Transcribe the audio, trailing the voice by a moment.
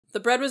The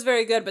bread was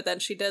very good, but then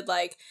she did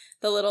like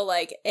the little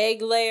like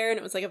egg layer, and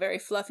it was like a very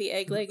fluffy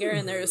egg layer,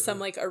 and there was some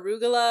like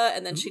arugula,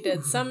 and then she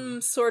did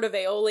some sort of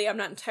aioli. I'm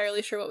not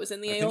entirely sure what was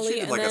in the aioli. She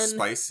did and like then, a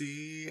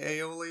spicy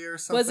aioli or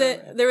something. was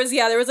it? There was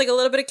like a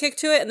little bit of kick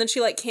to it, and then she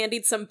like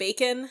candied some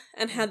bacon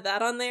and had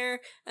that on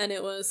there, and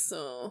it was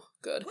so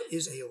good. What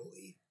is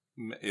aioli?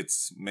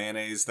 It's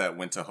mayonnaise that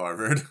went to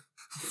Harvard.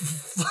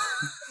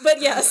 But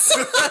yes.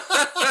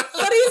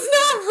 But he's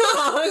not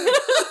wrong.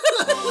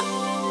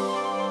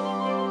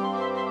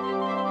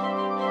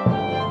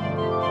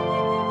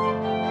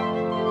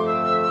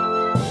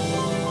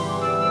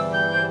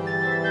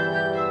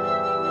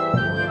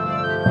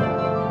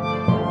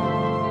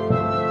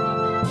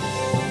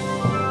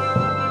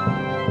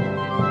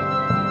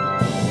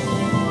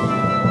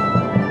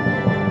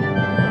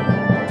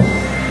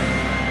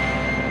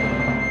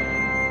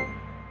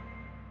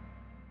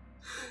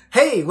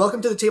 Hey,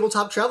 welcome to the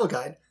Tabletop Travel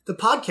Guide, the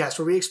podcast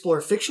where we explore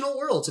fictional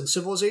worlds and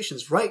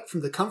civilizations right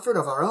from the comfort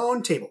of our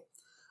own table.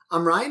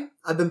 I'm Ryan.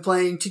 I've been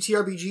playing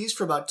TTRPGs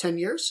for about 10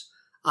 years.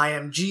 I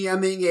am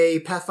GMing a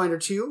Pathfinder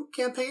 2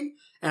 campaign,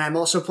 and I'm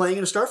also playing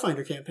in a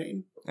Starfinder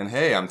campaign. And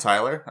hey, I'm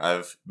Tyler.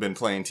 I've been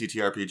playing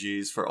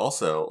TTRPGs for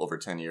also over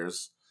 10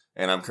 years,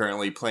 and I'm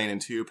currently playing in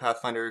 2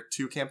 Pathfinder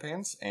 2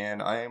 campaigns,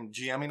 and I am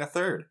GMing a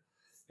third.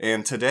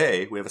 And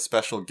today, we have a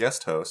special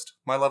guest host,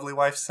 my lovely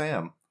wife,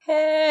 Sam.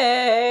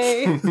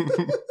 Hey!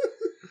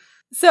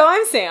 So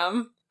I'm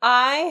Sam.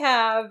 I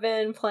have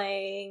been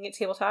playing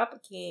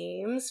tabletop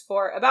games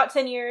for about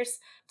 10 years.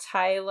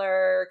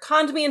 Tyler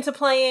conned me into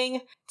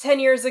playing 10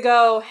 years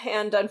ago,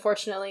 and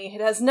unfortunately, it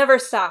has never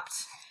stopped.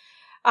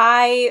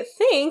 I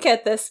think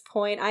at this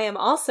point I am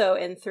also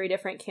in 3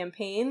 different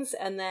campaigns,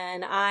 and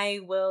then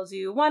I will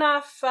do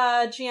one-off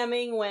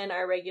GMing when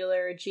our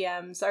regular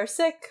GMs are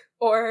sick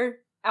or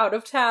out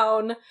of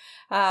town,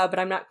 but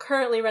I'm not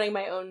currently running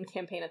my own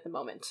campaign at the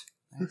moment.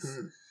 Nice.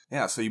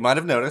 Yeah, so you might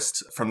have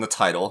noticed from the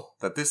title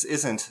that this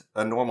isn't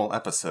a normal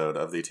episode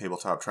of the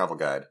Tabletop Travel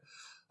Guide.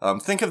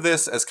 Think of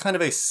this as kind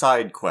of a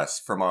side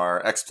quest from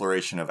our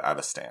exploration of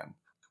Avestan.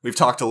 We've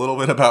talked a little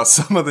bit about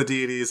some of the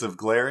deities of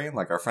Golarion,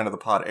 like our friend of the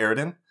pod,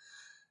 Eridan,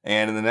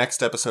 and in the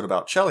next episode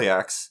about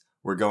Cheliax,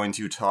 we're going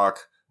to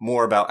talk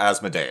more about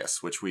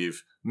Asmodeus, which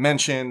we've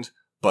mentioned,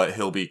 but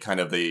he'll be kind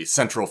of the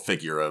central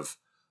figure of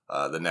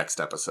the next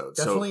episode.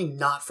 Definitely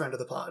not friend of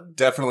the pod.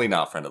 Definitely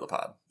not friend of the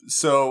pod.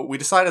 So we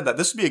decided that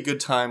this would be a good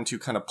time to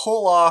kind of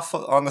pull off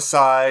on the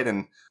side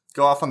and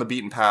go off on the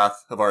beaten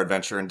path of our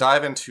adventure and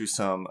dive into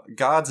some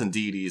gods and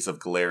deities of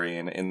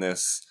Golarion in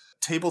this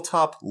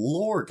tabletop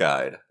lore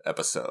guide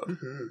episode.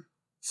 Mm-hmm.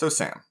 So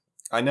Sam,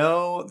 I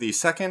know the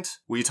second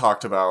we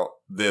talked about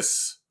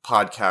this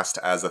podcast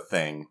as a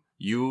thing,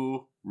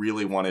 you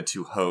really wanted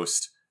to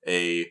host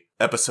a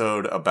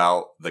episode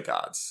about the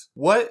gods.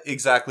 What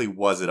exactly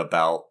was it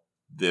about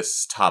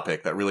this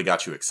topic that really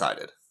got you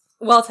excited?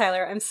 Well,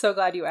 Tyler, I'm so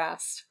glad you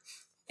asked.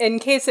 In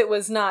case it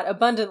was not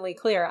abundantly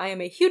clear, I am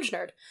a huge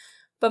nerd.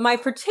 But my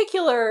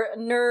particular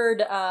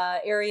nerd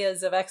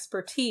areas of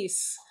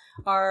expertise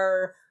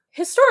are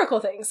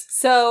historical things.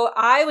 So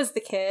I was the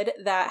kid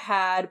that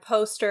had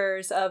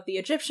posters of the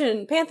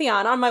Egyptian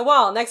pantheon on my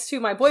wall next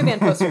to my boy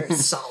band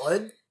posters.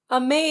 Solid.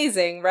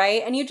 Amazing,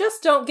 right? And you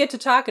just don't get to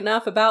talk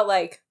enough about,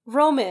 like,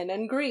 Roman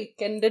and Greek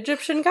and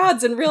Egyptian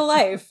gods in real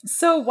life.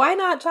 So why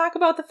not talk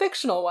about the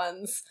fictional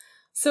ones?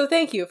 So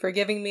thank you for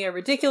giving me a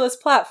ridiculous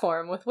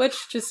platform with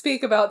which to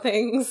speak about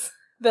things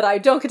that I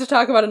don't get to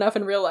talk about enough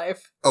in real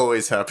life.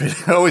 Always happy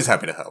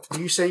to help. Are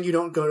you saying you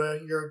don't go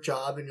to your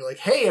job and you're like,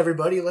 hey,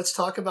 everybody, let's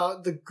talk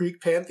about the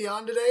Greek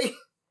pantheon today?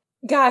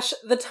 Gosh,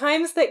 the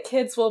times that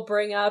kids will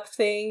bring up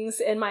things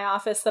in my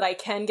office that I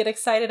can get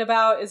excited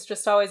about is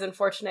just always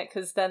unfortunate,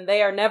 because then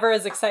they are never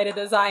as excited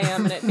as I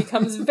am, and it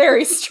becomes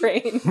very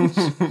strange.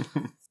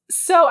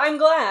 So I'm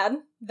glad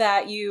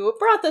that you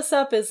brought this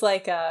up as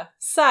like a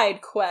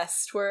side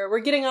quest where we're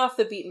getting off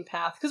the beaten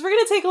path, because we're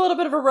going to take a little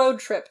bit of a road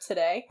trip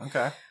today.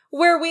 Okay.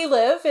 Where we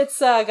live, it's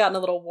gotten a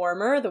little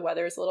warmer, the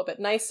weather is a little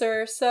bit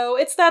nicer, so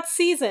it's that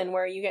season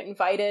where you get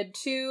invited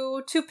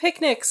to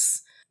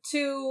picnics,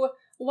 to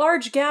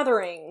large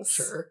gatherings.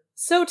 Sure.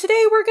 So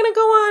today we're going to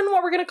go on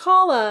what we're going to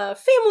call a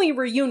family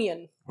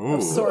reunion Ooh.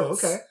 of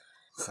sorts. Okay.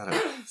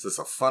 Is this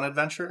a fun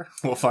adventure?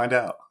 We'll find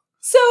out.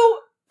 So,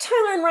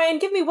 Tyler and Ryan,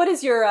 give me, what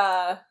is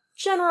your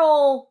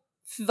general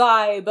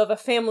vibe of a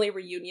family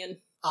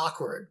reunion?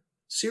 Awkward.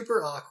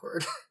 Super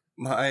awkward.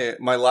 My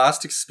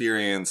last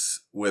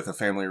experience with a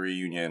family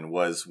reunion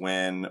was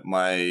when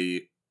my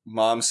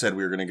mom said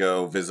we were going to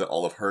go visit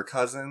all of her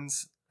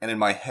cousins. And in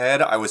my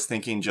head, I was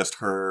thinking just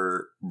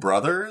her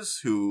brothers,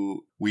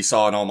 who we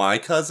saw in all my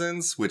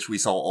cousins, which we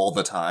saw all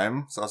the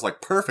time. So I was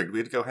like, perfect, we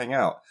had to go hang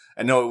out.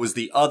 And no, it was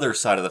the other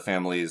side of the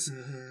family's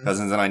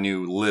cousins, and I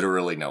knew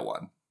literally no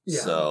one. Yeah.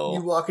 So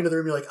you walk into the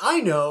room, you're like,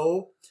 I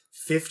know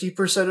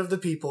 50% of the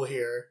people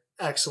here.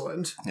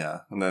 Excellent. Yeah.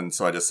 And then,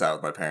 so I just sat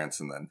with my parents,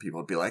 and then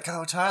people would be like,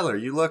 oh, Tyler,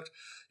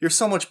 you're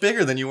so much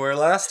bigger than you were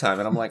last time.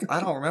 And I'm like,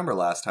 I don't remember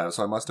last time,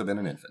 so I must have been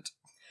an infant.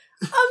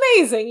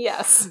 Amazing,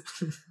 yes.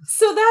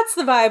 So that's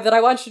the vibe that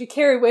I want you to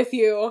carry with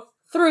you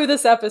through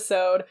this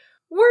episode.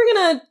 we're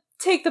gonna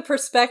take the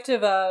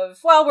perspective of,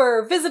 while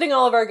we're visiting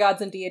all of our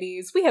gods and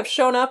deities, we have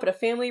shown up at a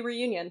family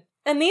reunion.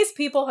 And these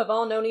people have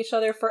all known each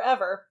other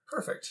forever.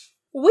 Perfect.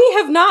 We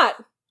have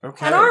not.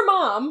 Okay. And our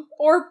mom,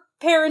 or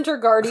parent or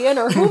guardian,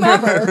 or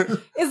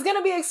whomever, is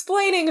gonna be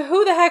explaining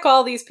who the heck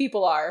all these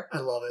people are. I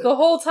love it. The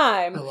whole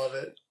time. I love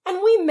it. And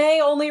we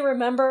may only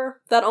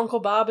remember that Uncle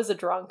Bob is a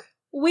drunk.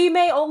 We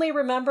may only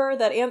remember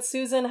that Aunt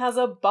Susan has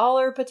a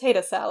baller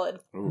potato salad.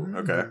 Ooh,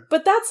 okay.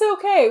 But that's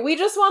okay. We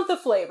just want the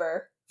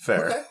flavor.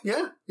 Fair. Okay.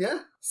 Yeah. Yeah.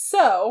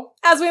 So,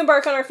 as we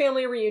embark on our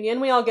family reunion,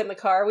 we all get in the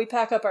car, we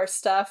pack up our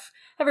stuff.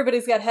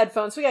 Everybody's got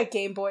headphones, we got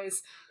Game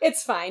Boys.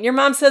 It's fine. Your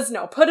mom says,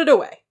 no, put it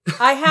away.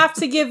 I have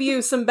to give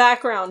you some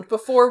background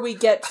before we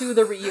get to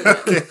the reunion.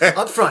 Okay.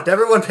 Up front,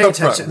 everyone pay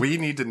attention. We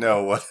need to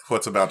know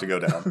what's about to go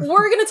down.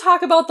 We're going to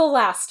talk about the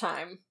last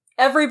time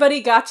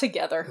everybody got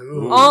together.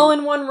 Ooh. All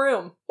in one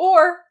room.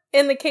 Or,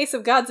 in the case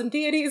of gods and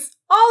deities,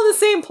 all in the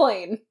same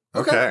plane.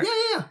 Okay.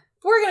 Yeah.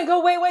 We're going to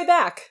go way, way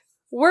back.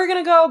 We're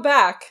going to go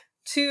back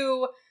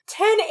to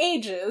 10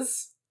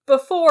 ages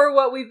before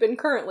what we've been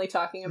currently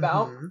talking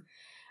about. Mhm.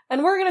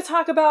 And we're going to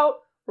talk about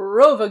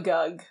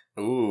Rovagug.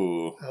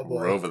 Ooh. Oh,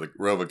 boy.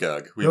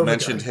 Rovagug. We Rovagug.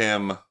 mentioned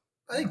him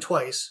I think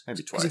twice. maybe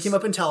Because twice. he came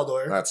up in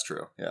Taldor. That's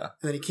true, yeah.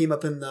 And then he came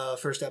up in the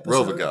first episode.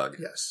 Rovagug.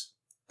 Yes.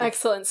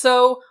 Excellent.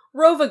 So,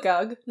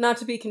 Rovagug, not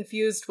to be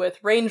confused with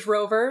Range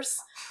Rovers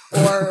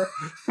or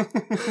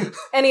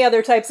any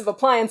other types of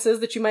appliances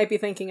that you might be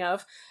thinking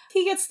of,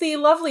 he gets the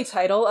lovely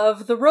title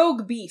of the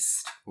Rogue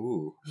Beast.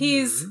 Ooh.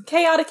 He's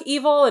chaotic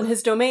evil, and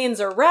his domains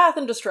are wrath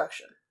and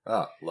destruction.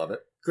 Ah, love it.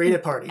 Great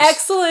at parties.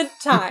 Excellent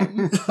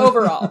time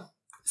overall.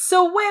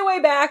 So way,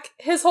 way back,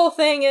 his whole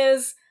thing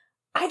is,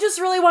 I just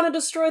really want to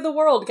destroy the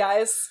world,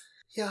 guys.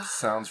 Yeah.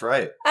 Sounds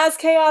right. As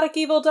chaotic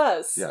evil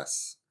does.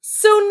 Yes.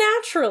 So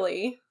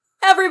naturally,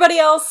 everybody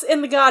else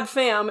in the God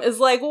fam is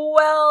like,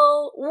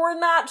 well, we're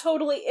not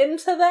totally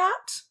into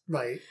that.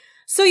 Right.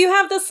 So you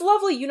have this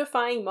lovely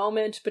unifying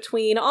moment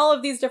between all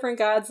of these different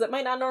gods that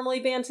might not normally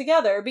band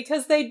together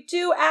because they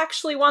do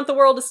actually want the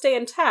world to stay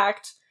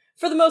intact,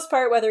 for the most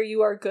part, whether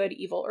you are good,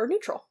 evil, or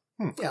neutral.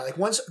 Yeah, like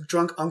once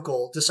drunk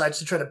uncle decides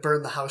to try to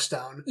burn the house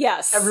down,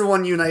 Yes.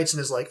 everyone unites and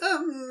is like,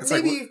 It's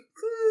maybe like,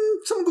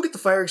 someone go get the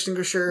fire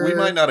extinguisher. We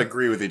might not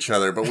agree with each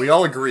other, but we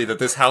all agree that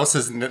this house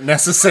is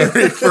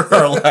necessary for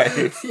our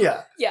life.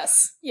 Yeah.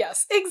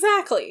 Yes,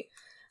 exactly.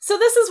 So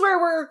this is where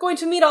we're going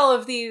to meet all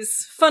of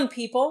these fun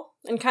people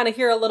and kind of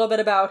hear a little bit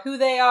about who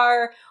they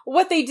are,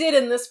 what they did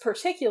in this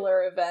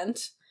particular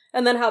event,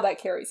 and then how that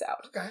carries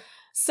out. Okay.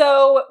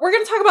 So we're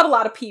going to talk about a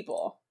lot of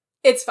people.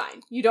 It's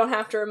fine. You don't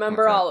have to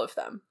remember Okay. all of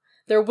them.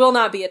 There will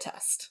not be a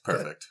test.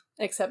 Perfect.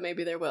 Except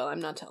maybe there will. I'm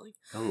not telling.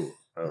 Oh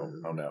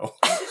no.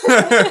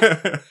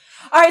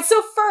 All right,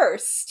 so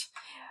first,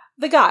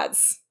 the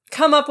gods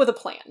come up with a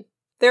plan.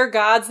 They're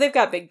gods. They've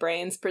got big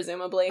brains,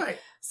 presumably. Right.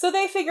 So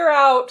they figure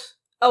out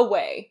a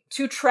way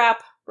to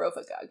trap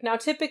Rovagug. Now,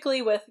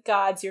 typically with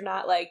gods, you're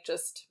not, like,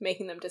 just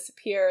making them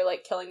disappear,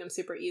 like, killing them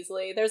super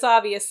easily. There's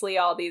obviously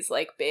all these,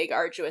 like, big,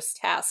 arduous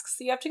tasks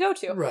you have to go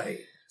to. Right.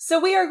 So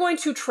we are going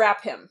to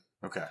trap him.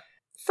 Okay.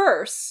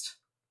 First,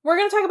 we're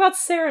going to talk about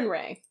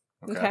Sarenrae.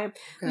 Okay.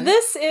 Okay.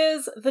 This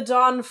is the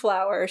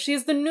Dawnflower.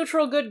 She's the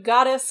neutral good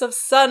goddess of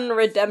sun,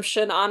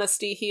 redemption,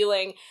 honesty,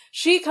 healing.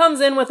 She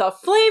comes in with a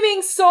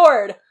flaming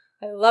sword.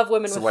 I love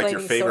women So with like flaming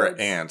your favorite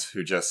swords. aunt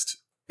who just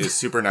is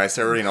super nice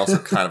to everybody and also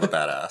kind of a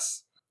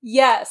badass.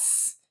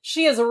 Yes.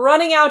 She is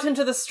running out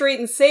into the street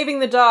and saving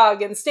the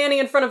dog and standing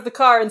in front of the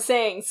car and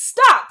saying,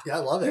 "Stop! Yeah, I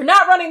love it. You're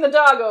not running the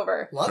dog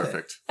over." Love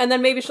Perfect. And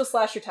then maybe she'll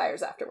slash your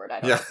tires afterward. I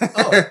don't know. Yeah.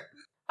 Oh.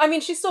 I mean,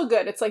 she's still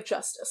good. It's like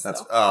justice, That's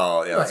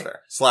though. that's Right.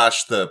 fair.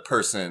 Slash that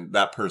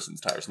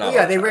person's tires. Not Oh,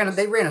 yeah, our they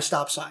tires. ran a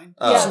stop sign.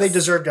 Oh. Yes. So they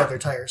deserved to have their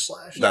tires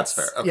slashed. That's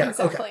fair. Okay. Yeah.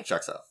 Exactly. Okay.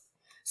 Checks out.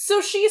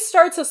 So she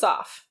starts us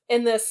off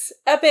in this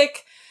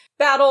epic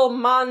battle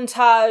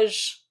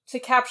montage to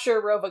capture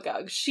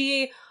Rovagug.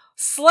 She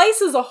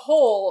slices a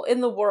hole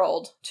in the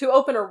world to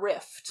open a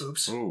rift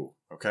Oops. Ooh.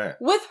 Okay.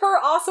 with her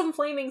awesome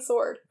flaming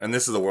sword. And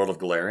this is the world of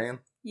Golarion?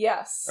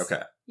 Yes.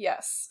 Okay.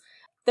 Yes.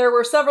 There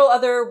were several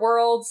other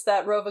worlds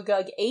that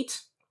Rovagug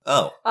ate,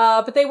 Oh.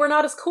 but they were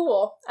not as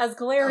cool as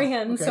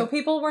Golarion, Oh, okay. so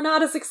people were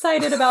not as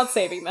excited about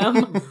saving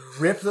them.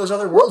 Rip those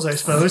other worlds, I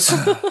suppose.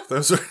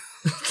 Those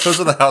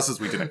are the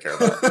houses we didn't care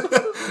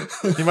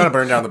about. He might have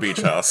burned down the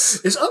beach house.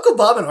 Is Uncle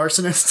Bob an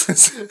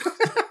arsonist?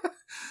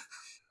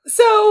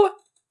 So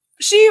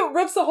she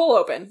rips the hole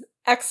open.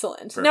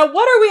 Excellent. Perfect. Now,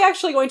 what are we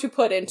actually going to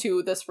put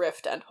into this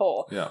rift and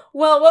hole? Yeah.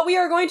 Well, what we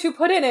are going to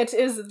put in it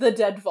is the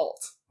Dead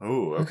Vault,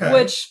 Ooh, Okay. okay.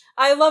 which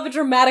I love a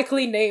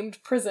dramatically named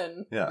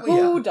prison. Yeah.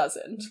 Who Yeah.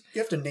 doesn't?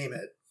 You have to name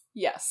it.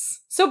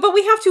 Yes. So, but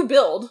we have to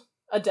build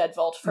a Dead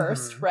Vault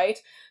first, Mhm. right?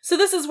 So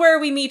this is where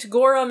we meet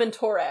Gorum and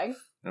Torag,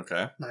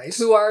 Okay. Nice.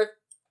 who are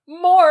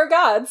more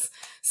gods.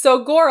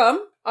 So Gorum,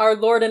 our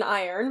Lord in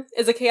Iron,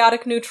 is a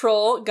chaotic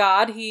neutral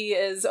god. He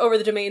is over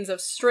the domains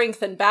of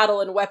strength and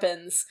battle and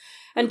weapons.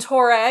 And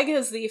Torag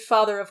is the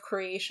father of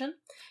creation.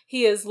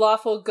 He is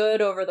lawful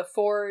good over the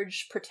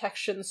forge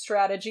protection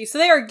strategy. So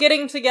they are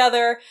getting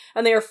together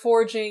and they are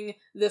forging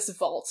this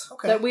vault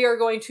that we are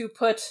going to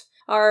put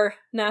our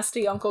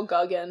nasty Uncle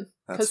Gug in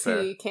because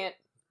he can't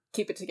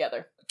keep it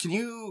together. Can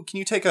you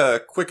take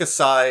a quick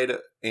aside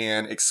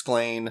and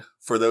explain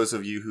for those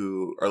of you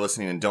who are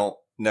listening and don't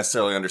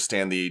necessarily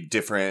understand the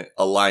different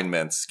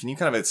alignments? Can you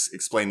kind of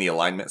explain the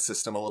alignment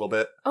system a little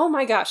bit? Oh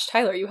my gosh,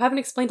 Tyler, you haven't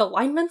explained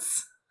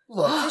alignments?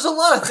 Look, there's a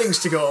lot of things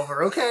to go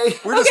over, okay?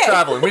 We're just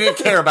traveling. We didn't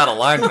care about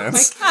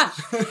alignments. Oh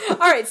my gosh.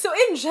 All right, so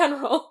in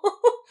general,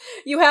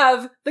 you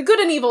have the good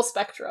and evil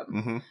spectrum.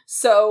 Mm-hmm.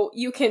 So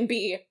you can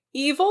be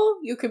evil,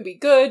 you can be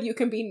good, you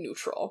can be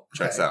neutral.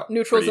 Checks out.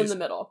 Neutral's in the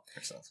middle.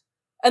 Makes sense.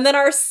 And then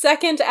our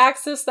second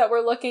axis that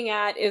we're looking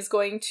at is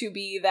going to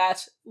be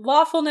that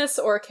lawfulness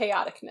or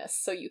chaoticness.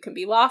 So you can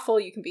be lawful,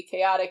 you can be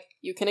chaotic,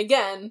 you can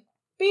again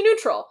be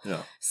neutral.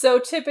 Yeah. So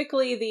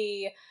typically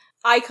the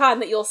icon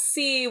that you'll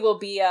see will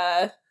be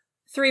a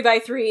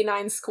 3x3,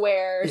 9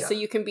 square. Yeah. So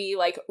you can be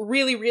like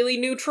really, really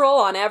neutral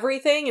on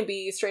everything and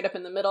be straight up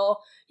in the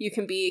middle. You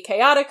can be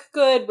chaotic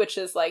good, which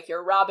is like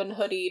your Robin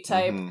Hoodie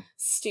type,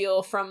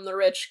 steal from the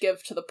rich,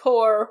 give to the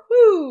poor.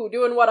 Woo!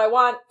 Doing what I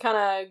want, kind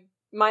of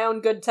my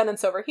own good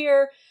tenants over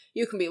here.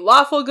 You can be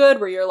lawful good,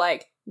 where you're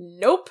like,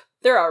 nope,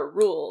 there are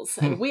rules,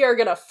 and we are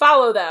gonna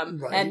follow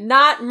them and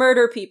not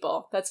murder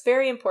people. That's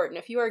very important.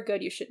 If you are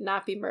good, you should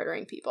not be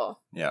murdering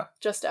people. Yeah.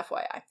 Just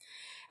FYI.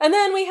 And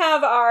then we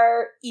have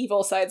our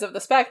evil sides of the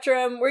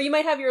spectrum, where you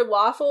might have your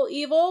lawful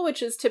evil,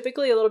 which is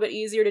typically a little bit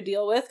easier to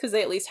deal with, because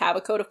they at least have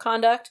a code of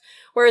conduct.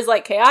 Whereas,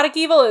 like, chaotic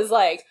evil is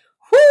like,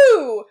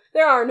 whoo!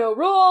 There are no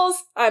rules.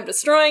 I'm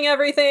destroying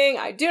everything.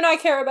 I do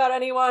not care about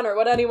anyone or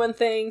what anyone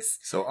thinks.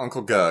 So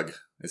Uncle Gug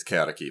is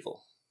chaotic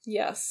evil.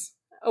 Yes.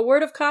 A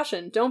word of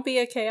caution. Don't be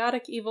a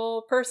chaotic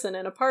evil person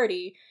in a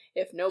party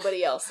if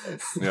nobody else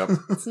is. Yep.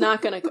 It's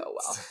not going to go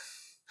well.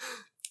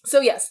 So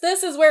yes,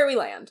 this is where we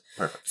land.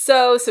 Perfect.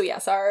 So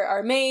yes,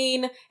 our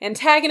main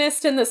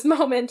antagonist in this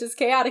moment is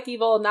chaotic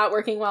evil, not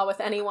working well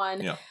with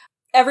anyone. Yeah.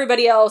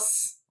 Everybody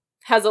else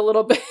has a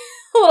little bit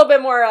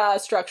more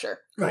structure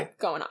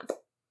going on.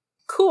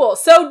 Cool.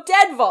 So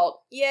Dead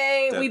Vault.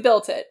 Yay, we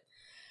built it.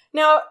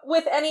 Now,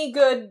 with any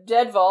good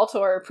Dead Vault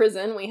or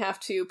prison, we have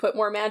to put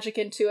more magic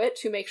into it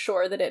to make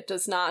sure that it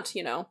does not,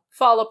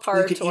 fall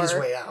apart. You can eat his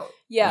way out.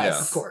 Yes. Yeah.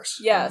 Of course.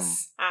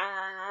 Yes.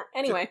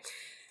 Anyway,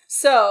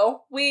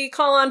 so we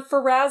call on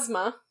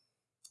Pharasma.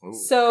 Ooh,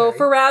 so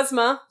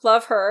Pharasma,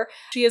 love her.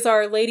 She is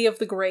our Lady of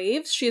the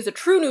Graves. She is a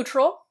true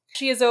neutral.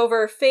 She is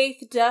over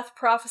faith, death,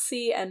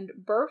 prophecy, and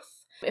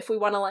birth. If we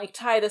want to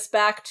tie this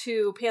back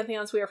to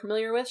pantheons we are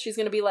familiar with, she's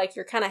going to be like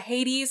your kind of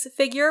Hades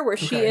figure, where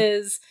she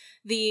is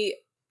the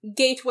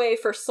gateway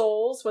for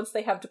souls once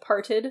they have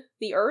departed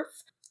the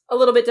earth. A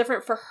little bit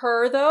different for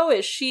her, though,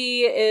 is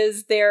she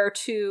is there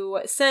to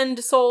send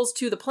souls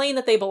to the plane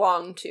that they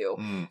belong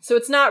to. So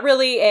it's not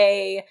really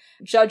a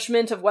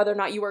judgment of whether or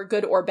not you are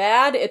good or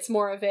bad. It's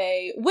more of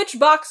a, which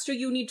box do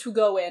you need to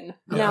go in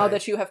now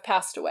that you have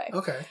passed away?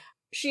 Okay.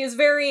 She is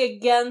very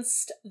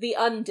against the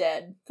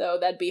undead, though.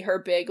 That'd be her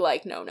big,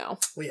 no.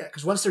 Well, yeah,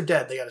 because once they're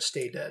dead, they gotta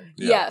stay dead.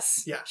 Yeah.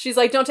 Yes. Yeah. She's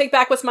like, don't take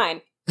back what's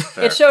mine.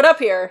 Fair. It showed up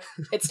here.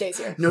 It stays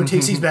here. No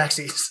takesies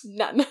backsies.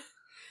 None.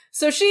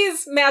 So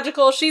she's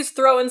magical. She's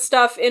throwing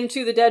stuff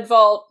into the Dead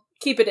Vault.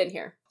 Keep it in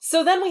here.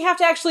 So then we have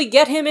to actually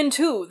get him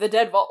into the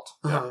Dead Vault,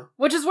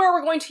 which is where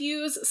we're going to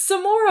use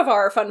some more of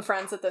our fun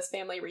friends at this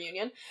family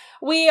reunion.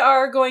 We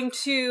are going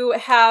to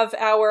have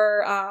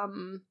our,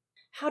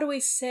 how do we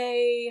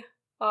say...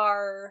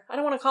 I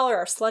don't want to call her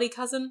our slutty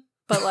cousin,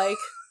 but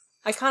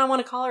I kind of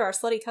want to call her our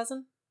slutty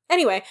cousin.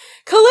 Anyway,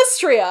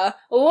 Callistria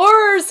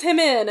lures him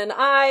in, and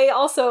I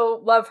also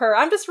love her.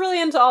 I'm just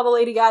really into all the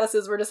lady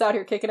goddesses. We're just out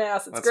here kicking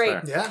ass. It's great.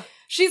 Fair. Yeah.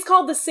 She's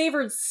called the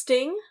Savored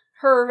Sting.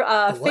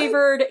 Her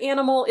favored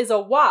animal is a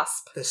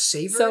wasp. The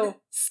savored? So,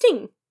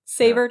 sting.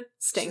 Savored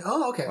sting.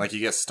 Oh, okay. Like you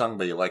get stung,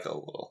 but you like it a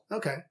little.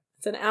 Okay.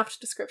 It's an apt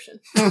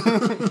description.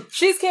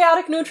 She's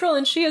chaotic neutral,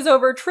 and she is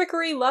over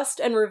trickery, lust,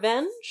 and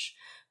revenge.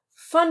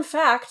 Fun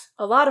fact,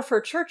 a lot of her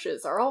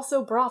churches are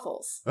also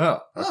brothels.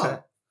 Oh, okay.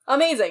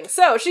 Amazing.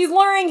 So, she's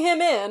luring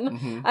him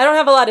in. I don't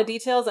have a lot of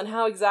details on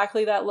how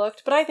exactly that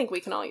looked, but I think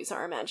we can all use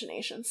our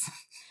imaginations.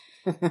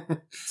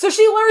 So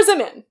she lures him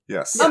in.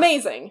 Yes. Yeah.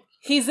 Amazing.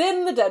 He's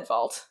in the Dead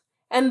Vault.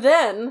 And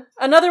then,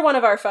 another one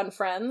of our fun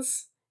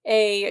friends,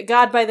 a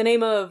god by the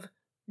name of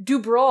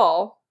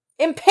Dubrawl,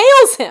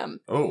 impales him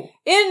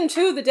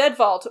into the Dead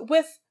Vault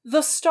with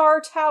the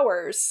Star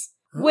Towers,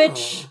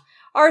 which...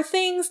 are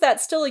things that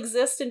still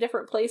exist in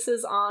different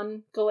places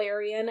on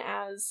Golarion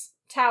as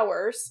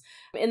towers.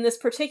 In this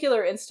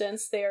particular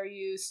instance, they are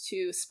used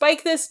to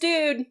spike this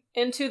dude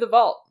into the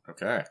vault.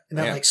 Okay. And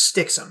that,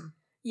 sticks him.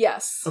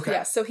 Yes. Okay.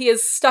 Yes, so he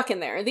is stuck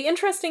in there. The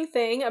interesting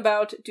thing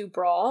about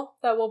Dubrawl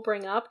that we'll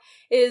bring up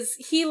is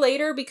he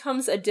later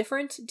becomes a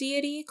different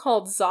deity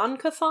called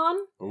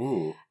Zonkathon.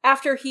 Ooh.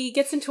 After he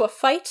gets into a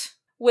fight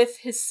with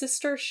his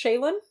sister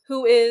Shaylin,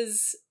 who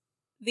is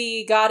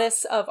the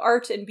goddess of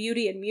art and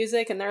beauty and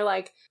music, and they're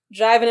like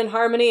jiving in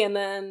harmony, and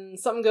then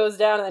something goes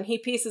down, and then he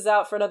pieces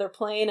out for another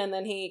plane, and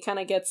then he kind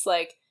of gets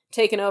like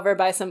taken over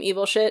by some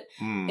evil shit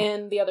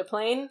in the other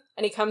plane,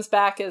 and he comes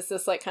back as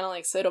this like kind of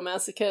like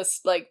sadomasochist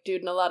like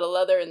dude in a lot of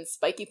leather and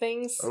spiky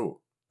things. Oh,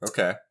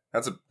 okay.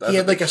 That's he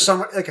had like a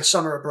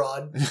summer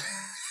abroad.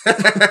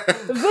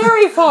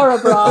 Very far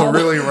abroad. Oh,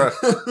 really?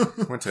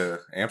 Went to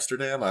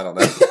Amsterdam? I don't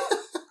know.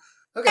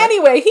 Okay.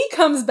 Anyway, he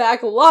comes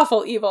back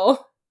lawful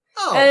evil.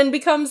 Oh. And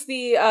becomes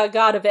the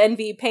god of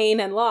envy, pain,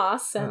 and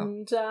loss,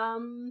 and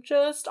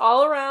just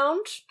all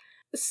around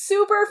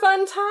super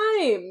fun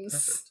times.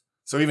 Perfect.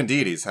 So even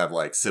deities have,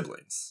 like,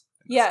 siblings.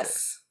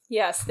 Yes,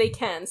 they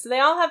can. So they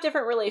all have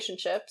different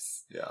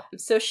relationships. Yeah.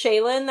 So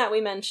Shaylin, that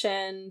we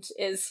mentioned,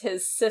 is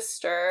his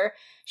sister.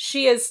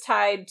 She is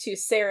tied to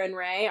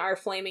Sarenrae, our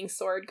flaming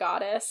sword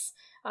goddess.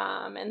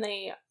 And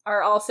they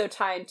are also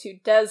tied to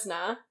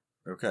Desna,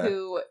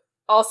 who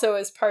also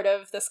is part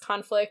of this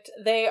conflict.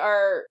 They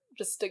are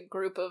just a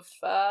group of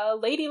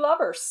lady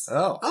lovers.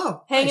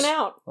 Oh. Hanging nice.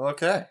 out.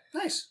 Okay.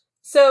 Nice.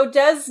 So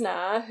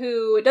Desna,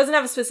 who doesn't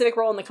have a specific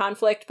role in the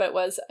conflict, but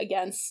was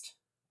against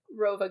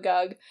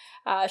Rovagug,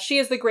 she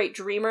is the great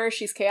dreamer.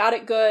 She's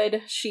chaotic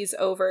good. She's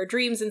over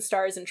dreams and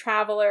stars and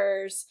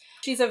travelers.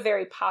 She's a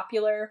very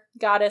popular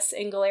goddess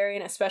in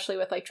Golarion, especially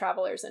with like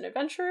travelers and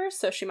adventurers,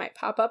 so she might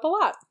pop up a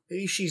lot.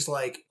 Maybe she's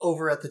like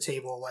over at the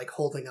table, like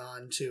holding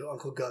on to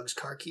Uncle Gug's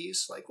car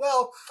keys. Like,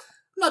 well,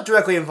 I'm not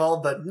directly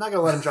involved, but I'm not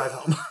going to let him drive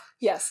home.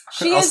 Yes.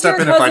 I'll step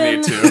in if I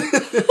need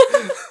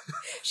to.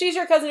 She's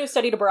your cousin who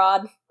studied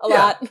abroad a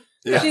lot.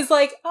 Yeah. She's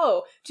like,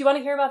 oh, do you want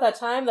to hear about that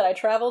time that I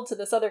traveled to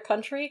this other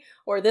country?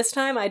 Or this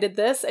time I did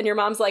this? And your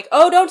mom's like,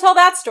 oh, don't tell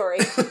that story.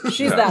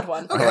 She's that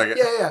one. Okay. I like it.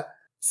 Yeah.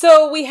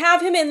 So we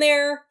have him in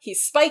there.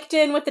 He's spiked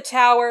in with the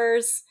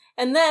towers.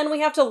 And then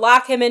we have to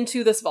lock him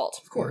into this vault.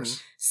 Of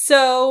course.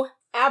 So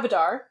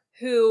Abadar,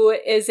 who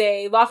is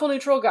a lawful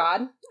neutral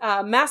god,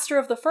 master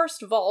of the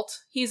first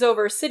vault, he's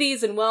over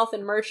cities and wealth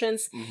and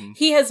merchants. Mm-hmm.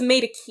 He has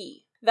made a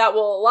key that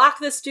will lock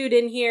this dude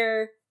in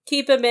here,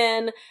 keep him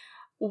in.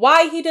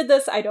 Why he did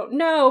this, I don't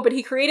know, but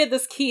he created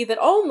this key that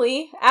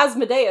only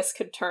Asmodeus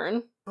could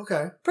turn.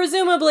 Okay.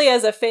 Presumably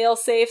as a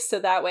failsafe, so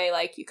that way,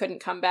 like, you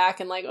couldn't come back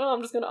and like, oh,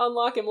 I'm just going to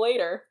unlock him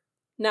later.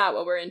 Not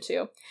what we're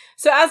into.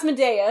 So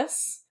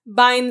Asmodeus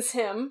binds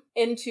him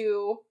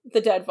into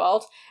the Dead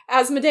Vault.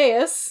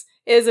 Asmodeus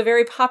is a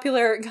very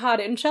popular god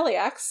in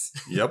Cheliax.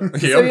 Yep.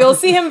 So you'll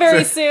see him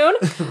very soon.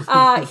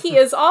 He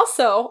is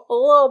also a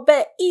little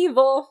bit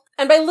evil.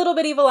 And by little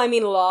bit evil, I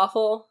mean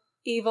lawful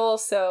evil.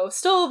 So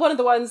still one of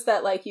the ones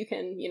that, like, you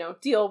can,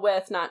 deal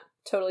with, not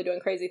totally doing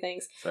crazy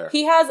things. Fair.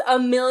 He has a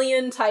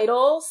million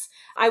titles.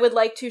 I would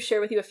like to share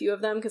with you a few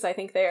of them because I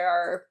think they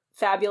are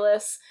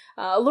fabulous.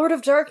 Lord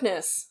of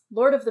Darkness,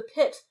 Lord of the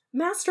Pit,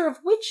 Master of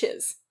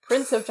Witches,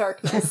 Prince of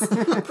Darkness,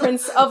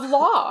 Prince of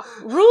Law,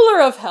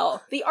 Ruler of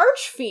Hell, the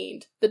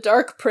Archfiend, the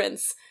Dark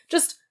Prince.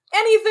 Just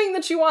anything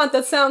that you want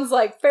that sounds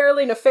like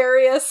fairly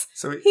nefarious,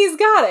 so he's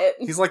got it.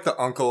 He's like the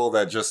uncle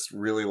that just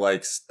really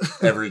likes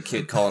every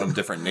kid calling him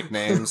different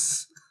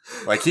nicknames.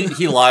 Like,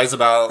 he lies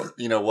about,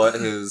 what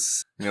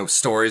his,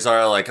 stories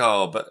are. Like,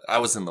 oh, but I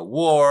was in the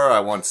war. I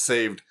once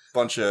saved a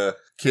bunch of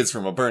kids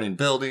from a burning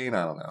building.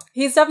 I don't know.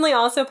 He's definitely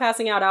also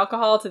passing out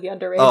alcohol to the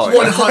underage. Oh,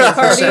 yeah.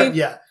 100%.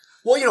 Yeah.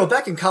 Well,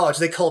 back in college,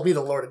 they called me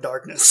the Lord of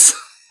Darkness.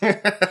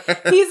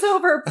 He's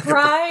over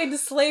pride,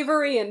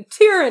 slavery, and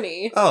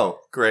tyranny. Oh,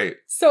 great.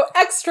 So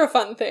extra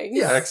fun things.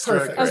 Yeah, extra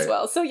perfect. As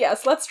well. So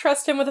yes, let's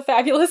trust him with a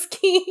fabulous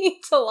key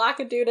to lock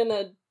a dude in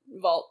a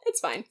vault. It's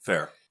fine.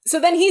 Fair. So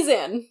then he's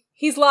in.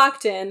 He's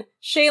locked in.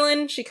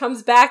 Shaylin, she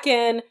comes back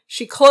in.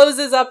 She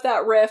closes up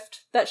that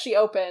rift that she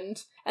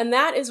opened. And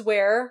that is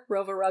where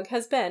Rovarug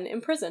has been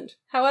imprisoned.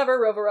 However,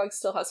 Rovarug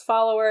still has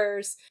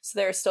followers, so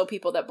there are still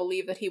people that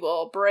believe that he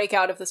will break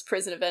out of this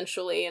prison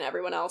eventually, and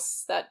everyone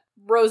else that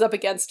rose up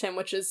against him,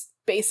 which is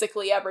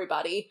basically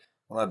everybody.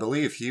 Well, I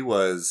believe he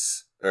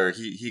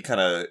kind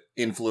of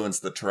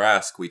influenced the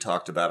Tarask we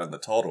talked about in the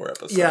Taldor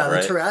episode,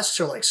 right? The Tarasks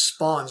are like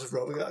spawns of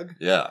Rovagug.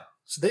 Yeah.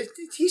 So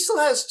he still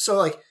has,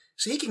 so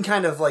he can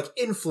kind of like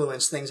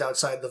influence things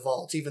outside the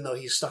vault, even though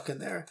he's stuck in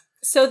there.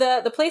 So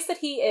the place that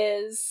he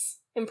is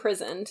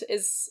imprisoned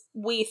is,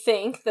 we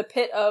think, the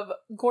pit of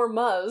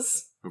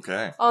Gormuz.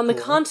 Okay. On the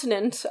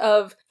continent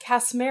of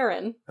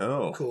Casmarin.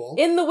 Oh. Cool.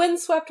 In the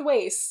windswept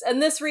wastes. And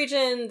this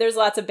region, there's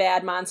lots of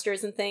bad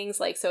monsters and things.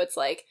 So it's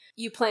like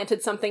you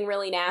planted something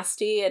really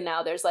nasty and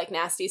now there's like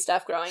nasty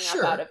stuff growing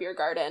up out of your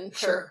garden.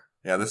 Sure.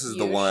 Yeah, this is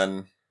the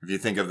one, if you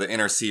think of the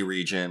Inner Sea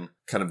region,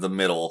 kind of the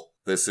middle.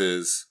 This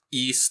is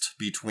east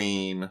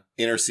between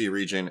Inner Sea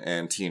region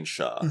and Tien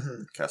Sha,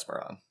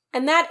 Casmaran.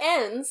 And that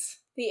ends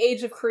the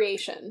Age of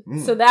Creation.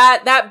 So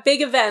that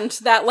big event,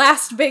 that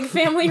last big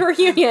family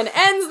reunion,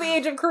 ends the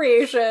Age of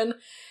Creation,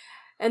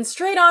 and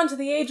straight on to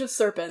the Age of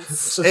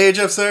Serpents. Age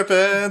of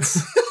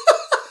Serpents!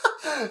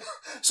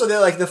 So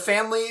they're like the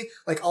family,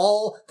 like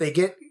they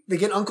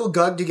get Uncle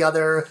Gug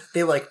together,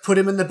 they like put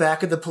him in the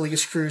back of the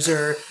police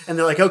cruiser, and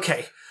they're like,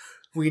 okay,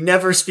 We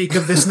never speak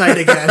of this night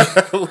again.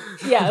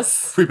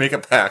 Yes. We make a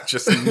pact,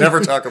 just never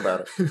talk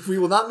about it. We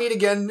will not meet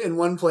again in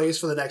one place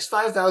for the next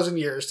 5,000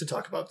 years to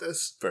talk about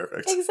this.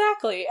 Perfect.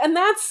 Exactly. And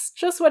that's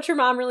just what your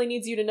mom really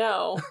needs you to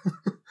know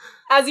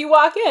as you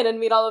walk in and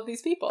meet all of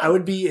these people. I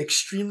would be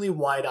extremely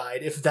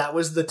wide-eyed if that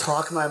was the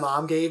talk my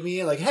mom gave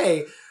me. Like,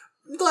 hey,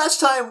 the last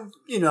time,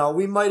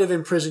 we might have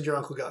imprisoned your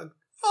Uncle Gug.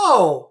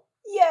 Oh.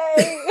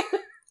 Yay!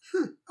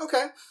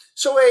 Okay.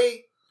 So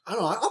I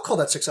don't know, I'll call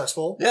that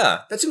successful.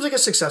 Yeah. That seems like a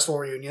successful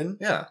reunion.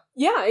 Yeah.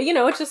 Yeah,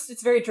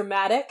 it's very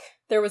dramatic.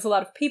 There was a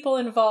lot of people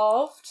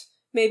involved.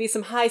 Maybe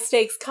some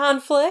high-stakes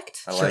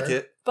conflict. I like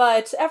it.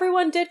 But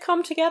everyone did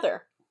come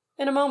together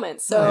in a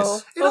moment. So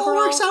Nice. It all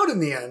works out in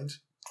the end.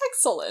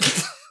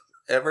 Excellent.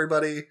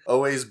 Everybody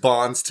always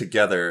bonds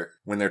together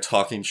when they're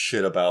talking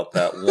shit about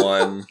that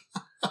one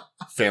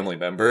family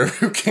member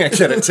who can't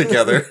get it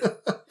together.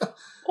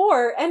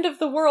 Or end of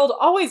the world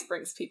always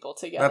brings people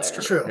together.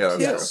 That's true. Yeah,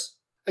 that's Yes.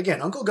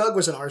 Again, Uncle Gug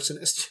was an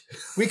arsonist.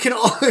 We can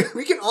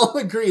all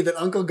agree that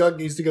Uncle Gug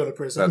needs to go to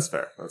prison. That's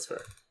fair. That's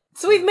fair.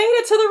 So we've made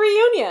it to the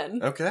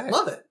reunion. Okay.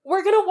 Love it.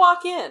 We're gonna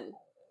walk in.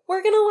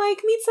 We're gonna,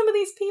 meet some of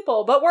these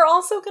people, but we're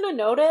also gonna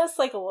notice,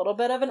 a little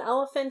bit of an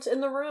elephant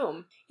in the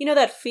room. You know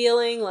that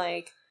feeling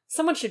like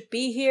someone should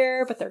be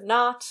here, but they're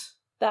not?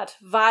 That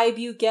vibe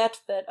you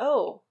get that,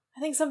 oh, I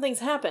think something's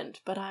happened,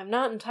 but I'm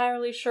not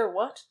entirely sure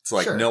what. It's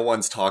like Sure. no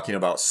one's talking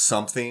about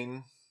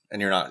something,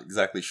 and you're not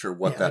exactly sure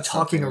what that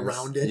talking something is.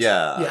 around it.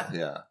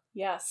 Yeah.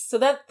 Yes, so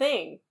that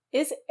thing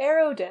is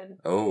Aerodin.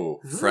 Oh,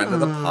 friend of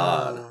the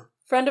pod.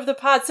 Friend of the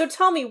pod. So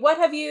tell me, what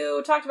have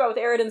you talked about with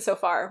Aerodin so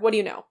far? What do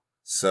you know?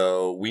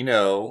 So we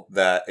know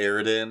that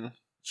Aerodin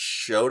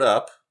showed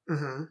up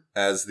Mm-hmm.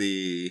 as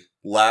the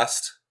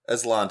last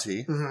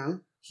Aslanti. Mm-hmm.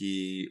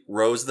 He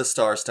rose the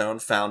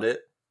Starstone, found it,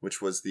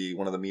 which was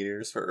one of the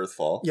meteors for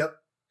Earthfall. Yep.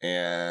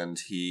 And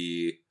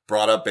he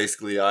brought up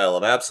basically the Isle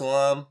of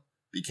Absalom,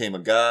 became a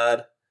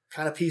god,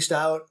 Kind of pieced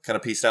out.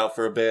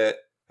 for a bit,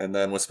 and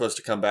then was supposed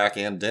to come back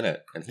and didn't.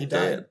 And he He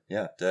died. did.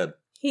 Yeah, dead.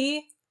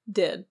 He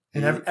did.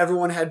 And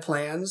everyone had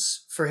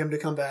plans for him to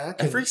come back.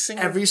 and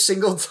Every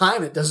single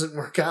time it doesn't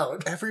work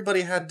out.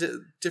 Everybody had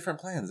different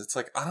plans. It's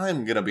like,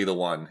 I'm going to be the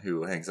one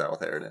who hangs out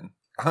with Aerodin.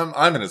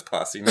 I'm in his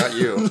posse, not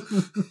you.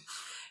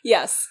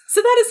 Yes.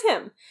 So that is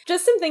him.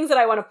 Just some things that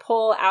I want to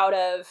pull out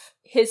of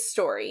his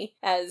story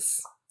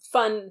as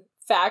fun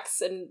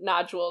facts and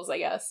nodules, I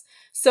guess.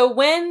 So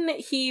when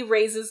he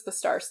raises the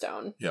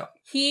Starstone,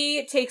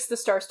 he takes the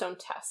Starstone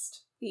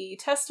test. The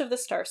test of the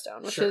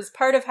Starstone, which is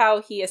part of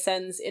how he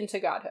ascends into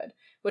godhood,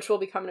 which will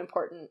become an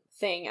important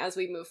thing as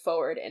we move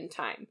forward in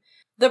time.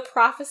 The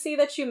prophecy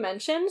that you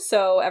mentioned,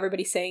 so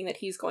everybody's saying that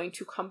he's going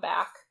to come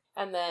back,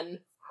 and then,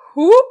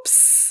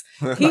 whoops,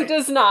 he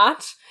does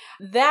not.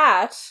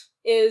 That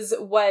is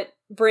what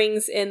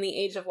brings in the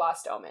Age of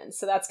Lost Omens.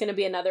 So that's going to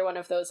be another one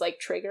of those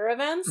trigger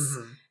events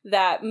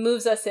that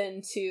moves us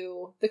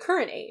into the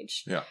current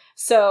age. Yeah.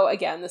 So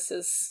again, this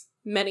is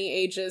many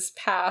ages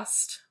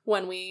past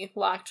when we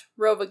locked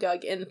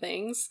Rovagug in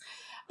things.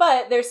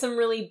 But there's some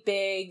really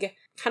big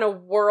kind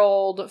of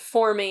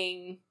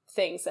world-forming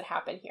things that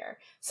happen here.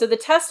 So the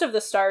test of the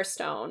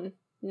Starstone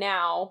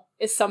now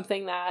is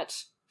something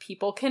that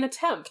people can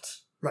attempt.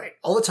 Right.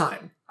 All the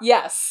time.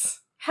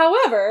 Yes.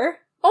 However,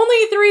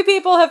 only 3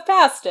 people have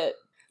passed it.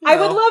 I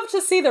would love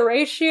to see the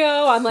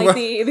ratio on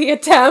the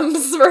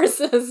attempts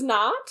versus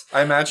not.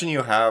 I imagine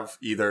you have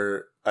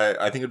either...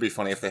 I think it'd be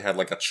funny if they had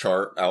a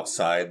chart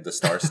outside the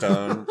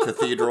Starstone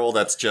Cathedral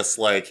that's just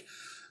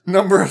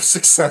number of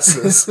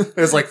successes.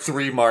 There's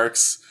 3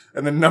 marks,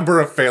 and the number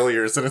of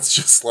failures, and it's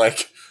just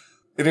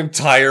an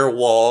entire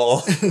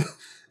wall.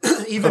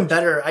 Even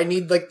better, I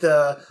need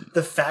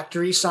the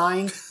factory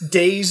sign.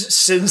 Days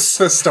since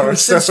the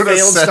Starstone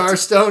failed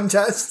Starstone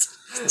test.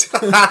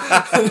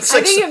 I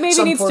think it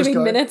maybe needs to be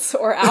minutes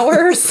or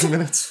hours.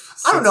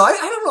 I don't know. I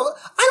don't know.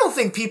 I don't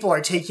think people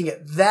are taking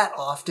it that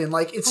often.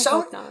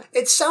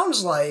 It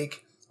sounds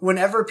like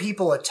whenever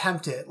people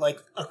attempt it,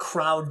 a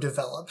crowd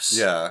develops.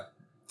 Yeah.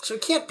 So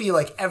it can't be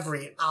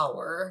every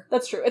hour.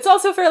 That's true. It's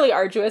also fairly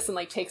arduous and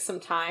takes some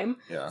time.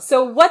 Yeah.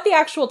 So what the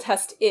actual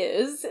test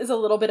is a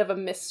little bit of a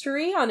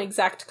mystery on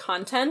exact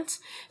content.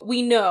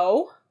 We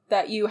know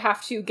that you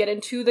have to get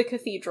into the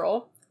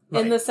cathedral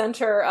in the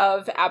center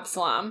of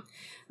Absalom.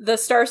 The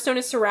Starstone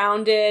is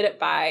surrounded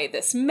by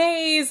this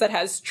maze that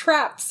has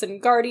traps and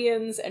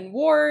guardians and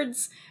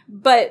wards,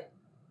 but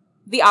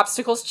the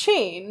obstacles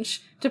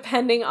change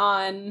depending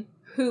on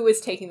who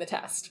is taking the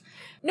test.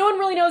 No one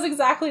really knows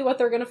exactly what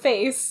they're going to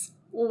face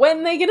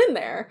when they get in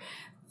there.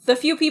 The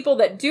few people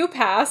that do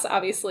pass,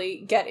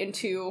 obviously, get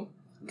into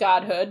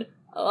godhood.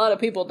 A lot of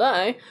people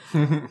die.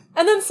 And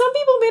then some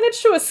people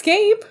manage to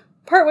escape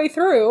partway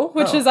through,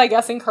 which is, I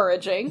guess,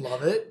 encouraging.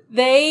 Love it.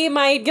 They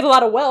might get a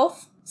lot of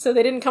wealth, so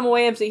they didn't come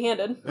away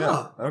empty-handed.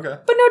 Yeah, okay.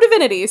 But no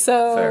divinity,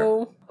 so... Fair.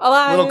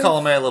 Alive. Little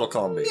column A, little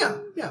column B.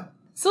 Yeah.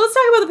 So let's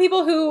talk about the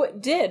people who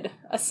did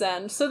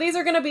ascend. So these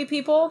are going to be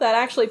people that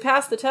actually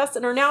passed the test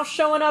and are now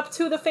showing up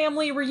to the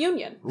family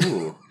reunion.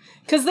 Ooh.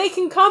 Because they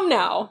can come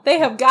now. They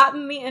have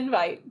gotten the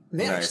invite.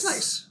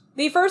 Nice. The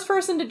The first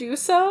person to do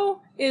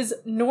so is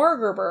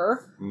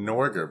Norgerber.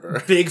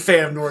 Norgerber. Big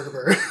fan of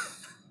Norgerber.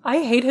 I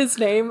hate his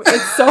name.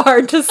 It's so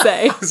hard to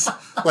say.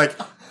 Like,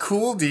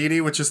 cool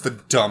deity, which is the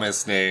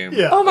dumbest name.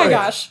 Yeah. Oh my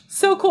gosh.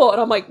 So cool. And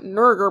I'm like,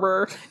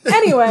 Norgerber.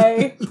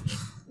 Anyway,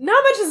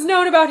 not much is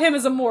known about him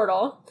as a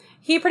mortal.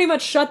 He pretty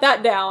much shut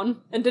that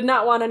down and did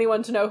not want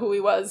anyone to know who he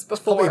was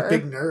before. Probably a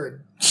big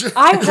nerd.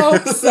 I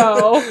hope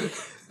so.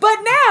 But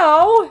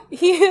now,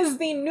 he is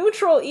the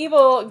neutral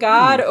evil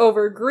god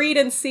over greed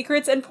and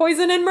secrets and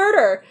poison and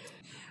murder.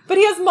 But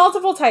he has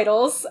multiple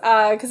titles,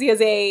 because he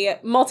has a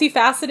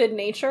multifaceted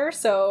nature.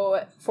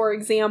 So, for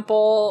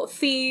example,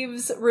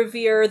 thieves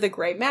revere the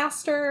Grey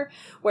Master,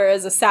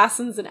 whereas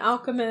assassins and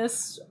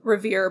alchemists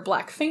revere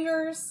Black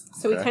Fingers.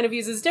 So he kind of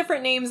uses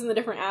different names in the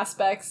different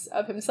aspects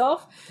of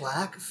himself.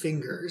 Black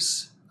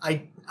Fingers.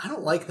 I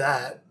don't like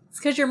that. It's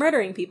because you're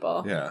murdering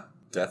people. Yeah.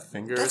 Death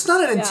Fingers. That's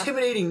not an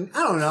intimidating... I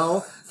don't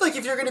know. It's like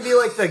if you're going to be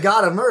like the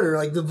god of murder,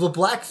 like the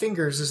Black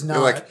Fingers is not...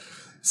 You're like,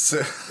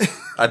 so,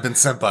 I've been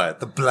sent by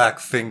the Black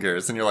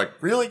Fingers. And you're like,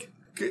 really?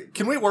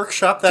 Can we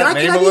workshop that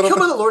name a little bit? Can I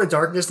become the Lord of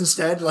Darkness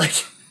instead?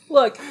 Like...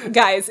 Look,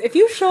 guys, if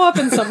you show up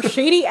in some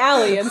shady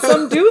alley and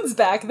some dude's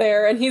back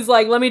there and he's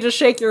like, let me just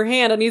shake your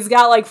hand, and he's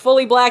got like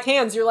fully black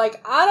hands, you're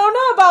like, I don't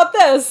know about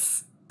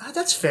this.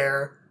 That's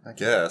fair. I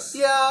guess.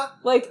 Yeah.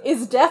 Like,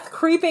 is death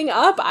creeping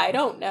up? I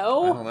don't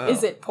know. I don't know.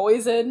 Is it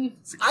poison?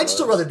 I'd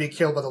still rather be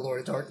killed by the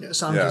Lord of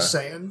Darkness. I'm just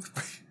saying.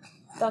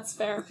 That's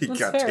fair. He That's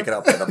got fair. taken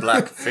out by the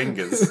Black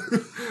Fingers.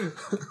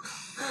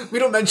 We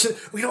don't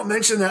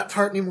mention that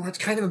part anymore. It's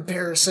kind of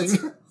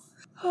embarrassing.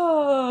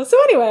 Oh,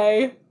 so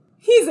anyway,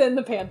 he's in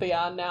the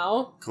Pantheon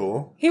now.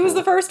 Cool. He was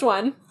the first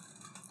one.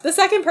 The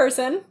second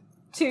person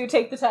to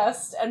take the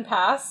test and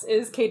pass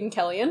is Caden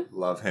Kellyan.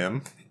 Love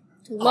him.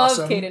 Love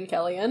Awesome. Caden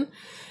Kellyan.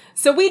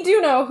 So we do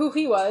know who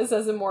he was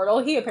as immortal.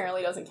 He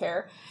apparently doesn't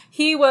care.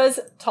 He was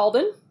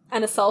Talden,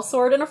 and a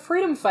sellsword, and a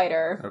freedom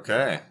fighter.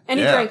 Okay. And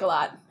he drank a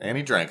lot. And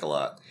he drank a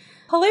lot.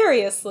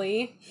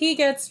 Hilariously, he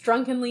gets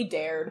drunkenly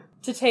dared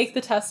to take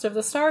the test of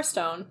the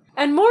Starstone.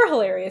 And more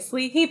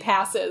hilariously, he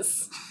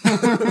passes.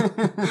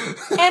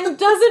 And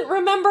doesn't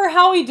remember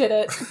how he did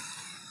it.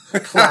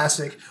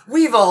 Classic.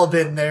 We've all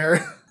been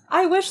there.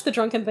 I wish the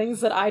drunken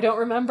things that I don't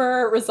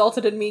remember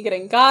resulted in me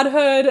getting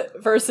godhood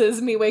versus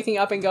me waking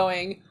up and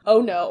going, oh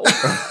no.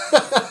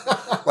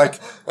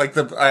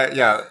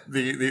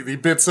 the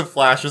bits of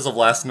flashes of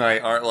last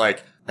night aren't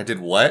like, I did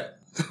what?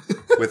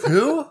 With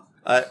who?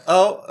 That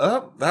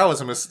was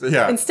a mistake.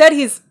 Yeah. Instead,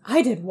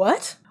 I did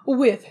what?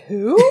 With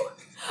who?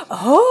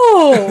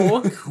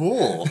 Oh.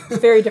 Cool.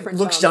 Very different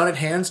Looks tone. down at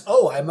hands.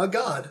 Oh, I'm a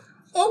god.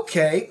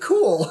 Okay,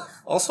 cool.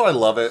 Also, I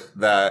love it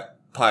that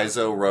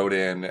Paizo wrote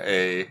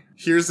in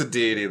here's a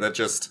deity that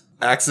just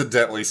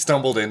accidentally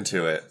stumbled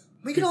into it.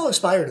 We can all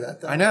aspire to that,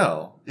 though. I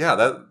know. Yeah,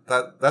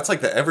 that's like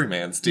the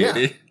everyman's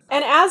deity. Yeah.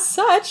 And as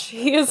such,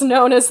 he is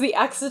known as the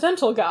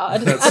accidental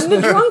god and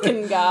the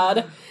drunken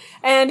god.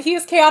 And he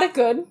is chaotic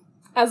good,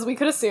 as we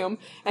could assume.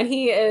 And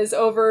he is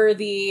over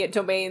the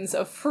domains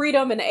of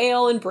freedom and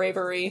ale and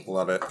bravery.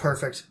 Love it.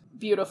 Perfect.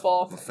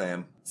 Beautiful. I'm a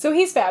fan. So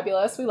he's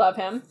fabulous. We love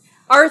him.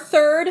 Our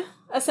third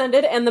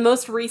ascended and the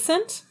most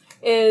recent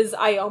is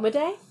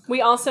Iomade.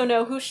 We also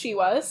know who she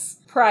was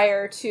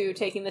prior to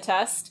taking the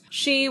test.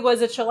 She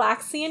was a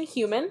Chilaxian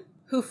human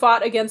who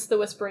fought against the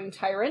Whispering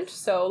Tyrant,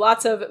 so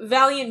lots of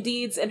valiant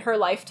deeds in her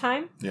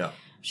lifetime. Yeah.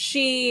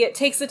 She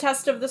takes the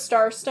test of the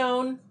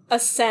Starstone,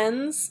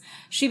 ascends.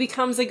 She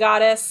becomes a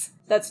goddess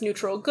that's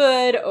neutral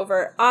good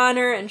over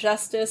honor and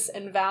justice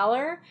and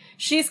valor.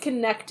 She's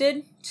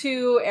connected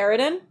to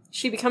Eridan.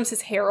 She becomes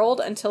his herald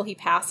until he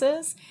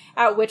passes,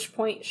 at which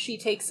point she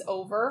takes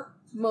over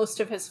most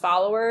of his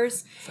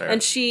followers. Fair.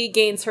 And she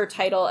gains her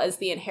title as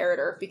the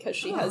inheritor because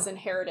she has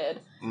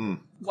inherited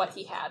what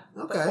he had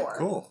before.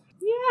 Cool.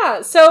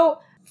 Yeah, so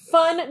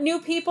fun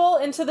new people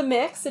into the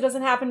mix. It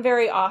doesn't happen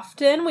very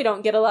often. We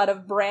don't get a lot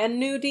of brand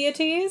new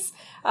deities,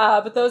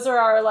 but those are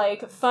our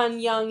like fun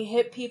young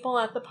hip people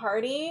at the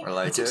party. I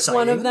like it. exciting.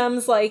 One of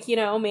them's like,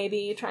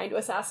 maybe trying to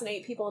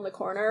assassinate people in the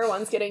corner.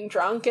 One's getting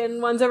drunk,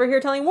 and one's over here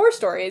telling war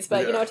stories.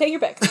 But take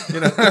your pick.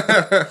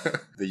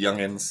 The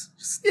youngins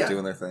just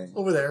doing their thing.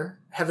 Over there,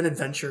 having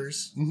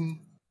adventures.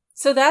 Mm-hmm.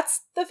 So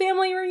that's the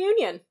family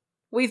reunion.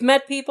 We've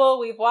met people.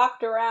 We've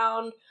walked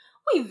around.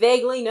 We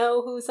vaguely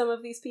know who some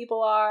of these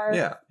people are.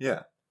 Yeah,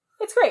 yeah.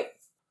 It's great.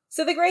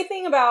 So the great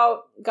thing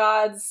about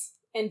gods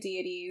and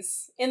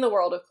deities in the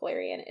world of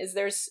Golarion is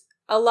there's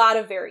a lot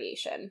of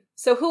variation.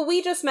 So who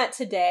we just met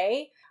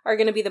today are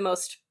going to be the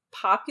most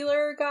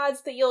popular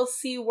gods that you'll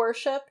see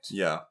worshipped.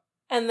 Yeah.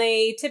 And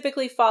they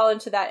typically fall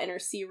into that inner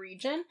sea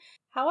region.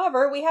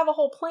 However, we have a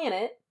whole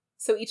planet,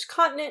 so each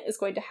continent is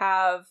going to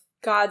have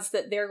gods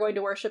that they're going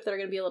to worship that are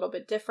going to be a little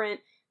bit different.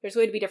 There's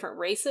going to be different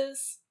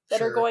races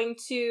that are going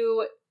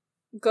to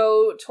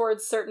go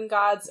towards certain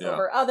gods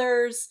over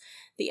others.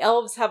 The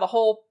elves have a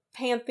whole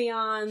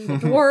pantheon. The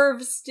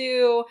dwarves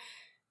do.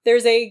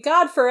 There's a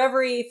god for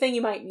everything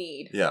you might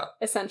need. Yeah.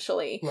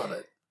 Essentially. Love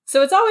it.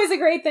 So it's always a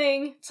great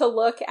thing to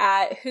look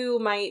at who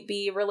might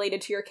be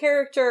related to your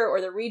character or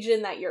the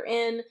region that you're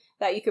in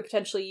that you could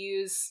potentially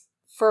use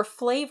for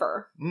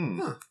flavor.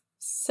 Huh.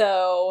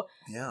 So,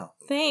 Yeah.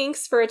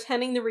 thanks for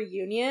attending the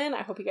reunion.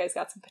 I hope you guys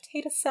got some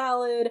potato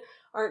salad,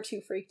 aren't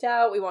too freaked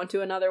out. We won't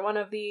do another one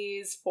of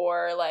these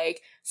for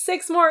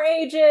 6 more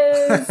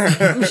ages.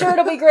 I'm sure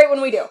it'll be great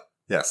when we do.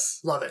 Yes.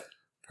 Love it.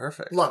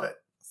 Perfect. Love it.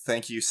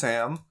 Thank you,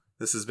 Sam.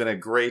 This has been a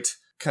great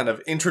kind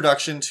of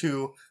introduction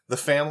to the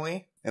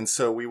family. And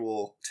so we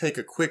will take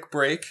a quick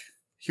break,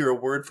 hear a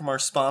word from our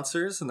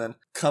sponsors, and then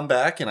come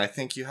back. And I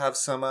think you have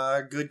some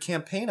good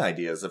campaign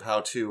ideas of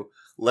how to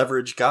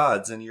leverage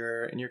gods in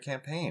your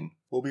campaign.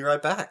 We'll be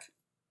right back.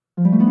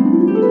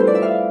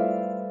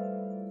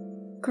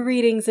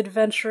 Greetings,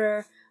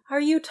 adventurer.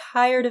 Are you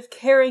tired of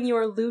carrying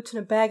your loot in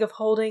a bag of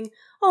holding,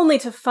 only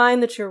to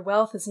find that your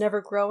wealth is never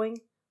growing,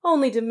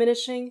 only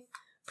diminishing?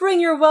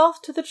 Bring your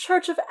wealth to the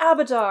Church of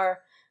Abadar.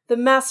 The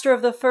master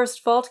of the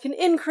first vault can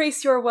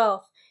increase your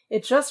wealth.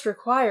 It just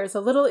requires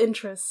a little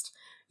interest.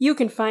 You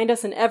can find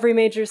us in every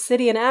major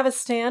city in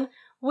Avestan.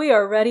 We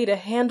are ready to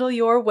handle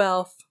your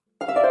wealth.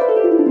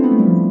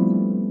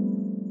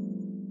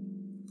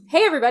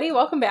 Hey everybody,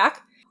 welcome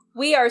back.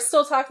 We are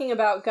still talking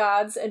about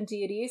gods and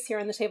deities here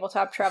in the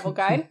Tabletop Travel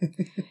Guide.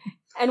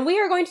 And we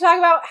are going to talk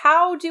about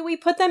how do we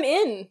put them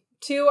in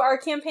to our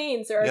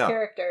campaigns or our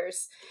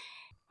characters.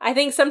 I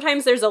think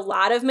sometimes there's a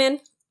lot of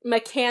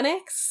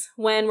mechanics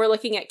when we're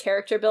looking at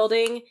character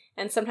building,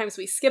 and sometimes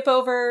we skip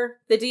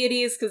over the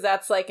deities because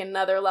that's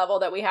another level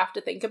that we have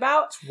to think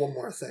about. It's one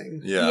more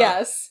thing. Yeah.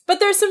 Yes. But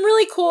there's some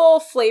really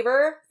cool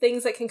flavor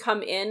things that can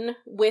come in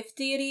with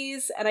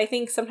deities, and I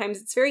think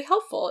sometimes it's very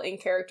helpful in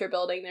character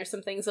building. There's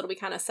some things that'll be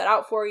kind of set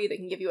out for you that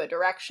can give you a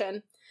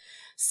direction.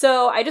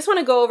 So I just want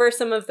to go over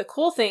some of the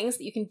cool things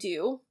that you can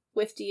do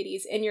with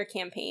deities in your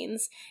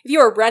campaigns. If you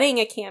are running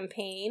a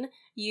campaign,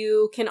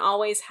 you can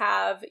always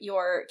have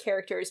your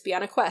characters be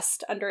on a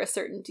quest under a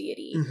certain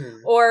deity,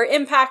 or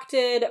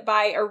impacted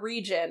by a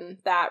region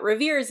that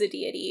reveres a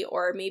deity,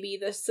 or maybe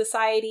the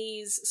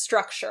society's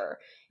structure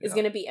is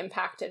going to be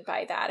impacted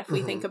by that. If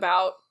we think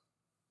about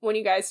when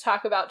you guys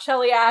talk about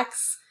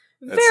Cheliax,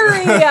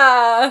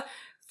 very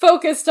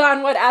focused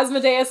on what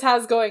Asmodeus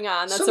has going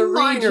on. That's some a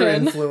region. minor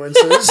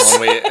influences.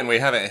 Well, we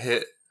haven't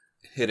hit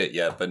it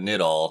yet, but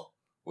Nidal,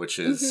 which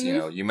is,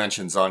 you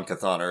mentioned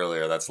Zon-Cathon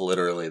earlier. That's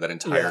literally, that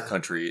entire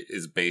country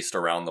is based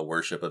around the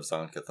worship of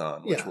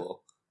Zon-Cathon, which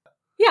will...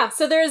 Yeah,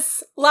 so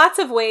there's lots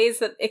of ways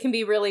that it can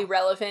be really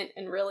relevant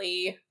and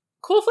really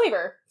cool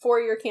flavor for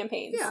your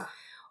campaigns. Yeah.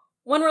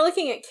 When we're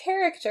looking at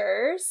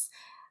characters,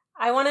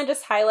 I want to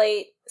just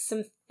highlight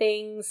some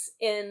things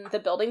in the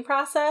building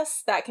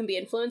process that can be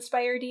influenced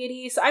by your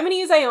deity. So I'm going to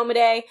use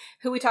Iomade,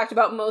 who we talked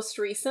about most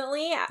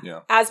recently,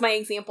 as my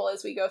example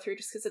as we go through,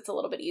 just because it's a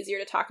little bit easier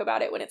to talk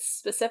about it when it's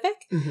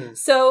specific.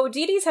 So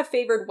deities have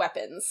favored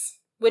weapons,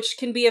 which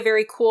can be a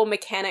very cool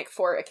mechanic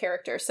for a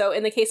character. So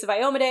in the case of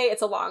Iomade,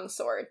 it's a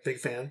longsword. Big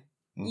fan.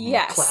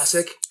 Yes.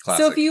 Classic.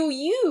 So if you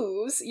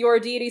use your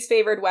deity's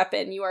favored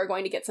weapon, you are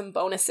going to get some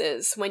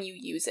bonuses when you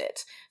use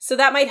it. So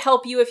that might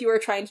help you if you were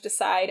trying to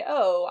decide,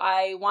 oh,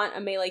 I want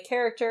a melee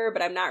character,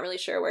 but I'm not really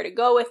sure where to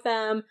go with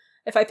them.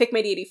 If I pick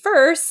my deity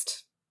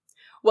first,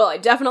 well, I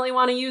definitely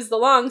want to use the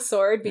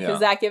longsword because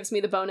that gives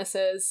me the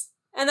bonuses.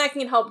 And that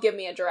can help give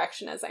me a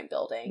direction as I'm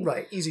building.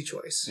 Right. Easy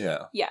choice.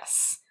 Yeah.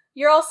 Yes.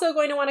 You're also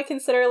going to want to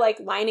consider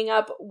lining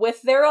up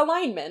with their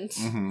alignment.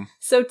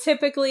 So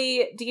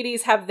typically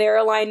deities have their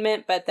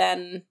alignment, but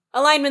then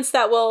alignments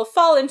that will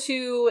fall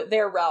into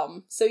their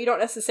realm. So you don't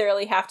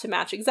necessarily have to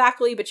match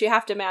exactly, but you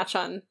have to match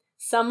on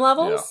some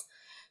levels. Yeah.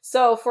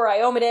 So for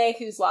Iomade,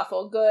 who's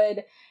lawful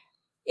good,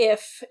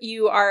 if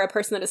you are a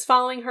person that is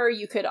following her,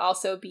 you could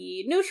also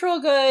be neutral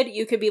good.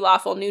 You could be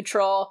lawful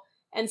neutral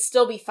and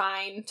still be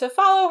fine to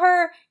follow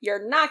her.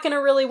 You're not going to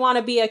really want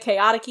to be a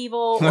chaotic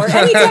evil or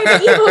any type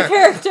of evil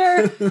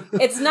character.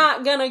 It's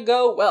not going to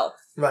go well.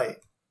 Right.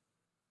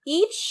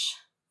 Each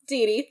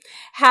deity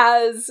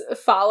has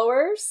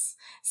followers.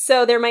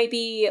 So there might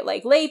be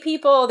lay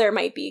people, there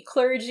might be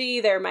clergy,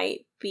 there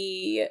might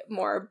be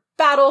more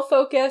battle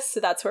focused.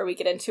 So that's where we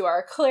get into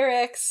our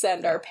clerics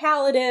and our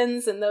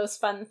paladins and those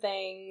fun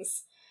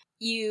things.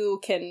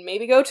 You can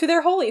maybe go to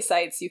their holy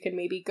sites. You can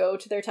maybe go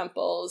to their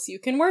temples. You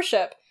can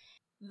worship.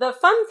 The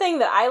fun thing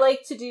that I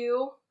like to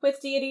do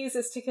with deities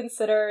is to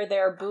consider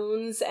their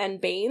boons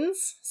and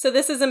banes. So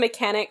this is a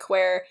mechanic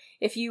where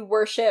if you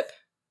worship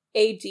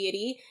a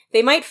deity,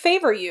 they might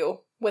favor you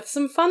with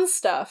some fun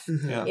stuff.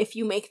 Yeah. If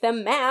you make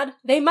them mad,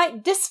 they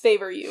might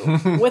disfavor you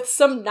with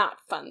some not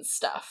fun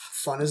stuff.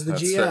 Fun as the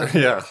That's GM.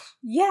 fair. Yeah.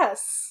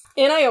 Yes.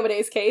 In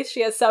Iomade's case,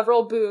 she has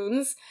several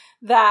boons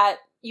that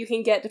you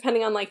can get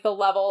depending on the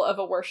level of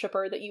a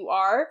worshiper that you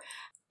are.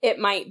 It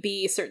might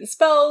be certain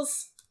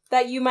spells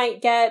that you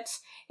might get.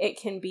 It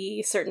can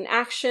be certain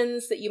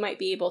actions that you might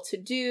be able to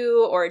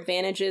do or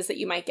advantages that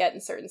you might get in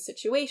certain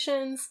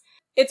situations.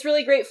 It's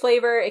really great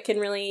flavor. It can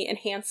really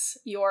enhance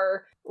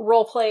your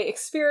roleplay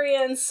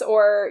experience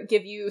or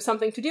give you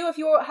something to do if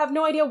you have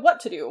no idea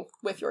what to do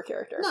with your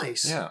character.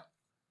 Nice. Yeah.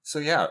 So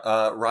yeah,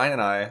 Ryan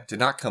and I did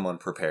not come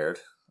unprepared.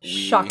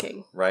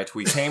 Shocking. Right,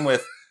 we came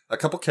with a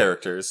couple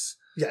characters.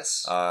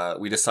 Yes.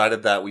 We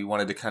decided that we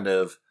wanted to kind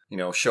of,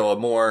 show a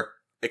more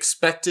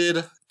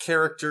expected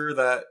character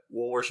that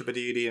will worship a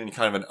deity in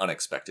kind of an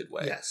unexpected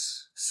way.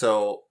 Yes.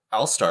 So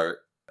I'll start,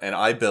 and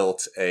I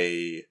built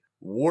a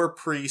war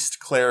priest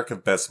cleric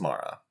of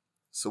Besmara.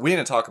 So we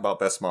didn't talk about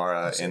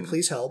Besmara in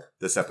Please help.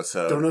 this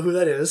episode. Don't know who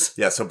that is.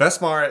 Yeah, so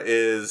Besmara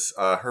is,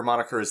 her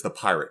moniker is the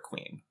Pirate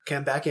Queen. Okay,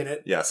 I'm back in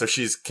it. Yeah, so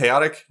she's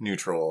chaotic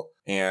neutral,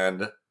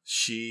 and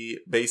she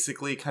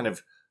basically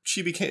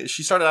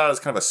she started out as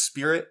kind of a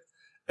spirit,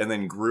 and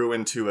then grew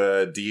into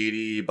a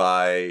deity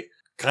by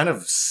kind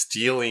of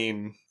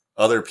stealing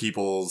other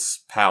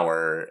people's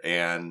power,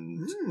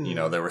 and,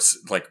 there was,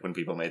 like, when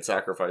people made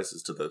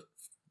sacrifices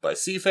by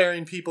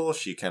seafaring people,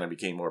 she kind of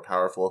became more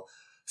powerful.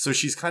 So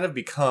she's kind of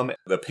become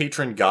the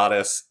patron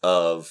goddess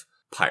of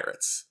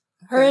pirates.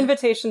 Her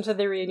invitation to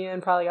the reunion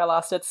probably got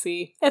lost at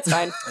sea. It's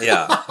fine.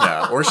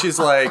 Yeah. Or she's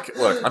like,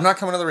 look, I'm not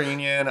coming to the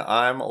reunion.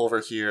 I'm over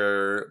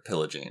here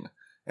pillaging.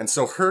 And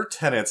so her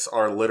tenets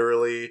are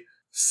literally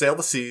sail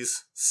the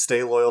seas,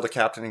 stay loyal to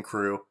captain and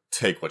crew,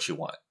 take what you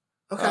want.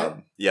 Okay.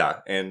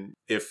 And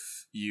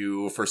if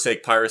you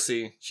forsake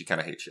piracy, she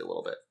kind of hates you a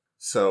little bit.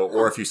 So,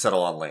 or if you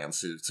settle on land.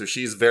 So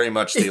she's very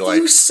much the, if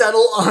you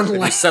settle on land.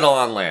 If you settle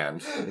on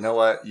land, you know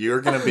what?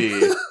 You're going to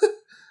be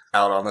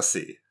out on the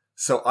sea.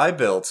 So I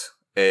built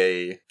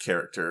a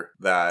character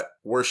that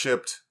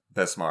worshipped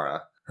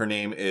Besmara. Her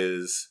name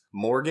is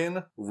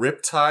Morgan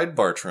Riptide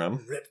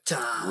Bartram.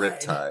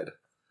 Riptide.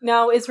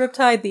 Now, is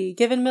Riptide the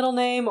given middle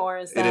name, or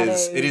is that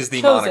it is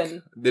the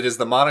chosen? It is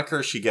the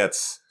moniker she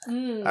gets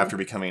after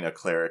becoming a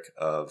cleric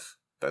of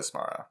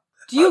Besmara.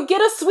 Do you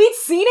get a sweet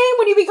sea name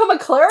when you become a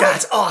cleric?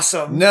 That's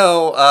awesome.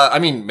 No, I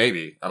mean,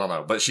 maybe. I don't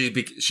know. But she's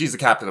the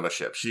captain of a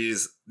ship.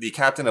 She's the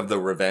captain of the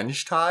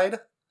Revenge Tide.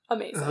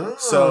 Amazing. Oh.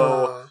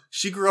 So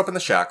she grew up in the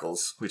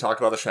Shackles. We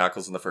talked about the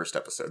Shackles in the first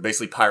episode.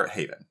 Basically, Pirate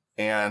Haven.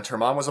 And her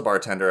mom was a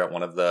bartender at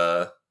one of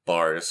the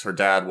bars. Her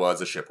dad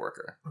was a ship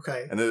worker.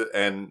 Okay.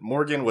 And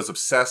Morgan was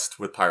obsessed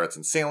with pirates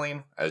and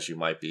sailing, as you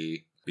might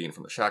be being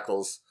from the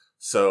Shackles.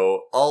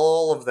 So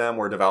all of them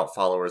were devout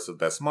followers of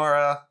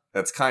Besmara.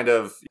 That's kind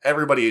of,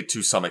 everybody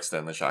to some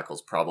extent in the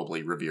Shackles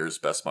probably reveres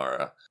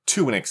Besmara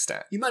to an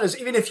extent. You might as,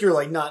 even if you're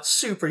like not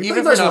super, you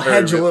Even might if as you're well not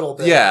hedge very a little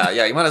bit. Yeah,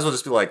 you might as well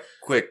just be like,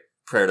 quick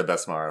prayer to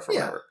Besmara for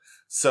whatever.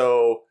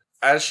 So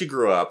as she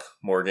grew up,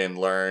 Morgan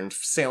learned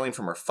sailing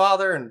from her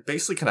father and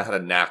basically kind of had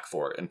a knack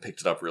for it and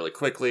picked it up really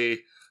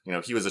quickly.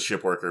 He was a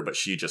ship worker, but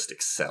she just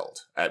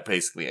excelled at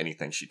basically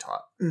anything she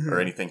taught or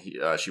anything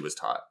she was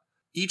taught.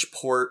 Each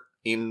port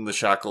in the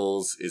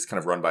Shackles is kind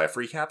of run by a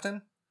free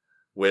captain,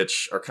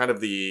 which are kind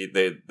of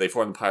they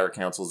form the pirate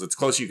councils. It's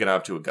close you can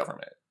have to a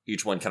government.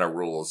 Each one kind of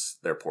rules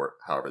their port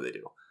however they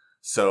do.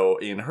 So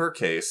in her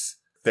case,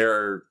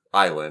 their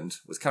island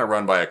was kind of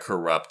run by a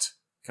corrupt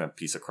kind of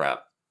piece of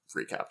crap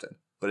free captain,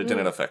 but it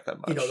didn't affect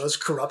them much. Those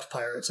corrupt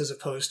pirates as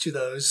opposed to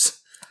those.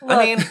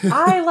 Look,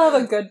 I love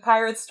a good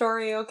pirate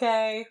story,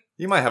 okay?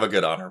 You might have a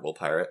good honorable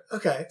pirate.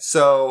 Okay.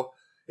 So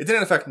it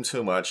didn't affect them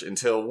too much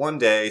until one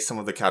day some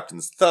of the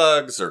captain's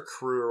thugs or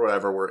crew or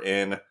whatever were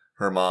in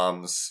her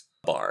mom's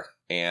bar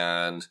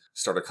and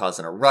started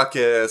causing a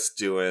ruckus,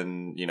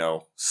 doing,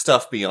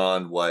 stuff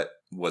beyond what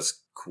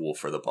was cool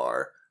for the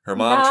bar. Her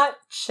mom... Not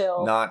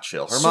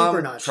chill. Her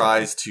Super mom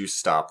tries to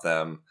stop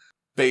them,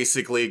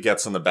 basically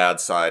gets on the bad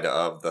side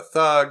of the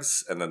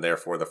thugs, and then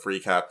therefore the free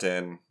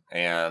captain,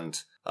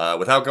 and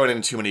without going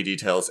into too many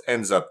details,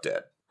 ends up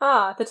dead.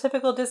 Ah, the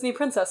typical Disney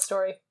princess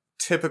story.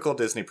 Typical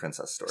Disney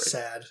princess story.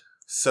 Sad.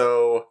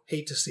 So...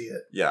 Hate to see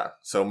it. Yeah.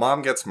 So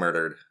mom gets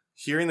murdered.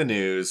 Hearing the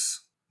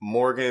news,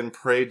 Morgan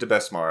prayed to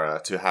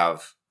Besmara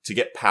to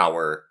get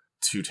power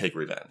to take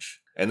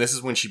revenge. And this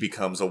is when she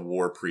becomes a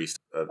war priest.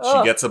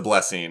 She gets a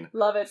blessing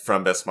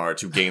from Besmara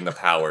to gain the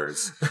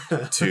powers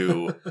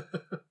to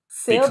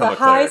sail the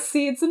high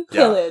seas and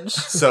pillage.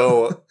 Yeah.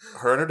 So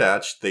her and her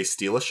dad, they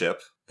steal a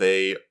ship.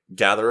 They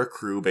gather a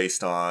crew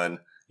based on,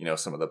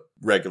 some of the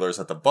regulars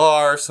at the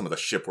bar, some of the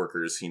ship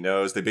workers he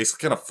knows. They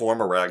basically kind of form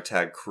a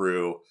ragtag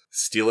crew,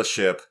 steal a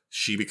ship.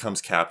 She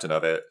becomes captain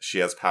of it. She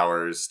has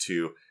powers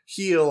to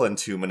heal and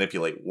to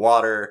manipulate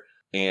water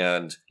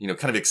and,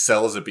 kind of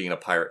excels at being a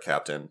pirate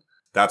captain.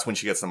 That's when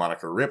she gets the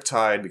moniker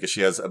Riptide, because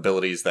she has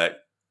abilities that,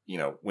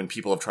 when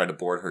people have tried to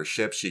board her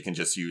ship, she can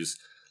just use,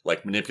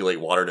 manipulate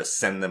water to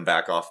send them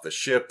back off the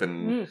ship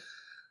and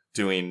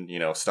doing,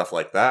 stuff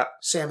like that.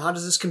 Sam, how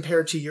does this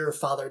compare to your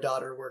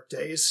father-daughter work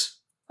days?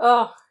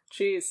 Oh,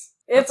 jeez.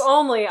 If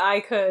only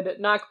I could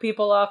knock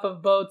people off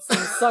of boats and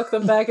suck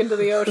them back into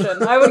the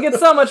ocean. I would get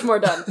so much more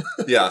done.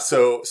 Yeah,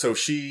 so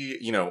she,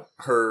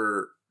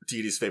 her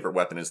deity's favorite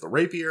weapon is the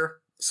rapier,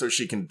 so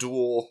she can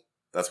duel.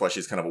 That's why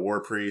she's kind of a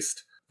war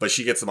priest. But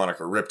she gets the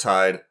moniker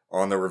Riptide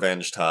on the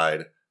Revenge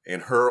Tide,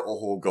 and her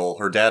whole goal,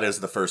 her dad is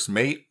the first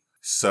mate,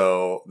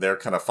 so they're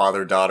kind of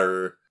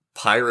father-daughter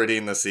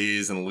pirating the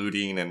seas and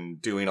looting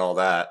and doing all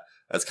that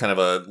as kind of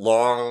a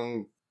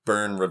long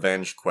burn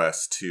revenge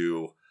quest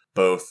to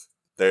both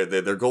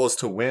Their goal is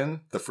to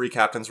win the Free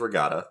Captain's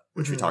Regatta,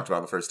 which we talked about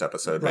in the first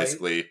episode. Right.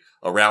 Basically,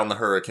 around the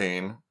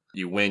hurricane,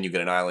 you win, you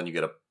get an island, you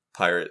get a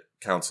pirate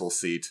council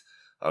seat.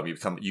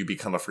 You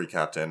become a free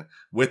captain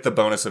with the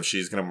bonus of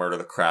she's going to murder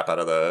the crap out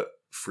of the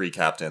free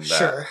captain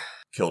that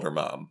killed her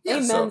mom.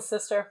 Amen,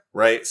 sister.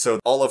 Right?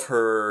 So all of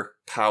her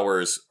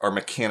powers are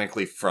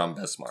mechanically from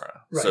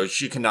Besmara. Right. So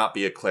she cannot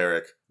be a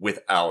cleric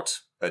without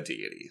a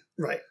deity.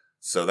 Right.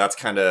 So that's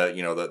kind of,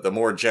 the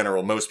more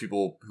general, most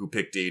people who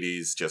pick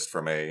deities just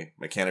from a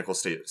mechanical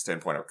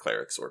standpoint are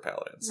clerics or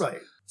paladins. Right.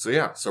 So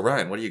yeah. So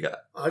Ryan, what do you got?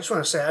 I just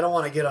want to say, I don't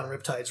want to get on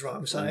Riptide's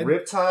wrong side.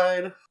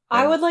 Riptide?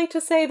 I would like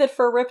to say that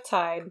for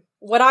Riptide,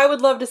 what I would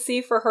love to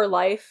see for her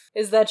life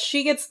is that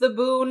she gets the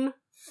boon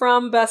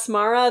from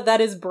Besmara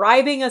that is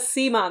bribing a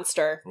sea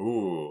monster.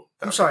 Ooh.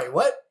 I'm sorry,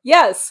 what?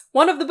 Yes,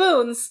 one of the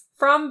boons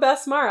from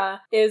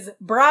Besmara is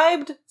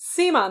bribed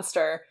sea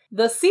monster.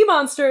 The sea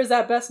monsters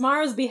at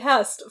Besmara's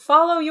behest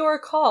follow your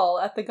call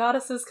at the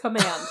goddess's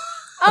command.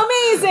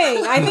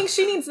 Amazing! I think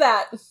she needs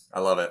that.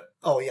 I love it.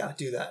 Oh yeah,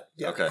 do that.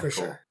 Yeah, okay, for cool.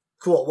 Sure.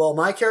 Cool. Well,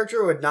 my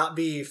character would not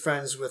be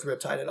friends with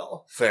Riptide at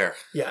all. Fair.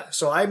 Yeah,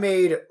 so I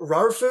made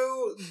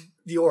Rarfu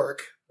the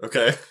orc.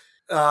 Okay.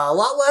 A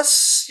lot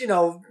less,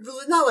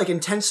 not like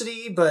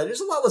intensity, but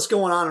there's a lot less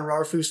going on in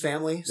Rarfu's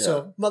family. Yeah.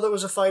 So mother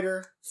was a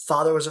fighter,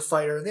 father was a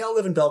fighter. They all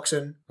live in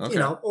Belkson. Okay.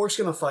 Orcs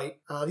gonna fight.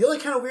 The only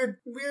kind of weird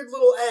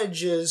little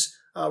edge is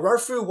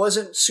Rarfu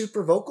wasn't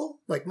super vocal.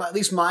 Like at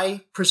least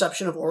my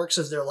perception of orcs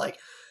is they're like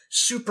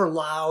super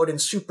loud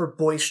and super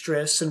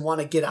boisterous and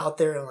want to get out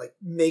there and like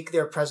make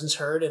their presence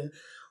heard. And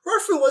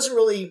Rarfu wasn't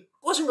really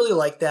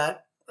like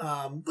that.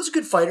 Was a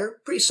good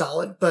fighter, pretty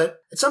solid,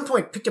 but at some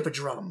point picked up a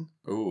drum.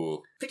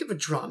 Ooh. Picked up a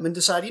drum and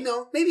decided,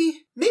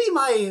 maybe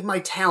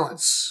my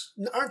talents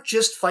aren't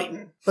just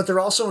fighting, but they're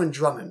also in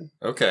drumming.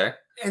 Okay.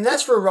 And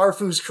that's where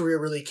Rarfu's career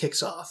really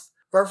kicks off.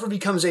 Rarfu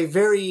becomes a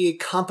very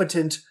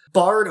competent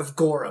bard of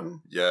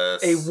Gorum.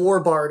 Yes. A war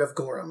bard of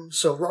Gorum.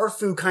 So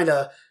Rarfu kind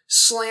of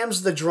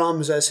slams the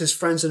drums as his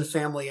friends and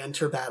family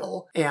enter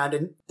battle,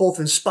 and both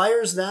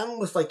inspires them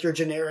with like your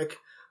generic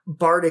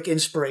bardic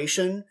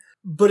inspiration,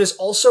 but is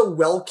also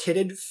well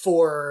kitted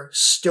for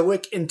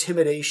stoic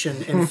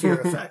intimidation and fear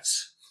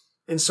effects.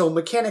 And so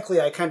mechanically,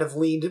 I kind of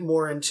leaned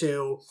more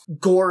into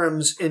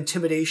Gorum's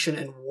intimidation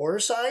and war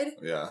side.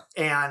 Yeah.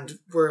 And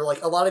where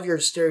like a lot of your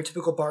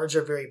stereotypical bards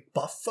are very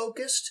buff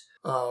focused,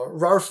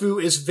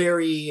 Rarfu is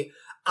very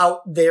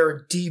out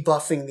there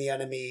debuffing the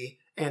enemy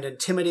and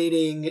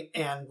intimidating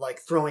and like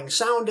throwing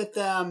sound at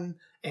them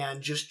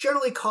and just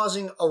generally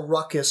causing a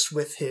ruckus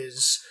with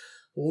his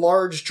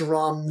large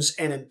drums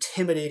and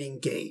intimidating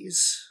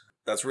gaze.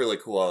 That's really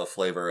cool how the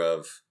flavor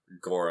of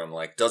Gorum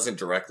doesn't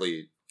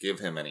directly give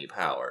him any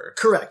power.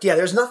 Correct. Yeah,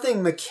 there's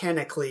nothing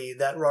mechanically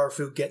that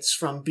Rarfu gets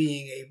from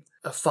being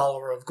a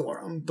follower of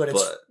Gorum, but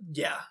it's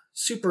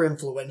super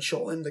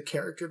influential in the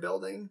character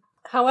building.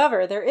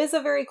 However, there is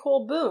a very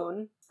cool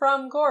boon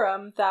from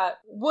Gorum that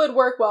would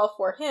work well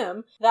for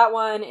him. That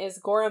one is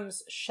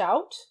Gorum's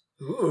Shout.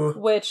 Ooh.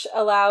 Which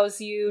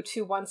allows you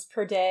to once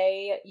per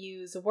day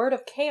use Word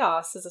of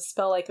Chaos as a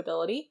spell-like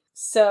ability.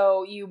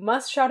 So you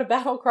must shout a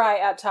battle cry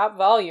at top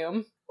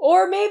volume.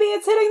 Or maybe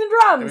it's hitting the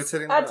drums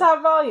at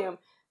top volume.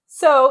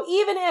 So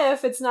even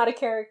if it's not a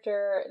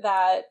character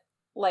that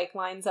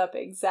lines up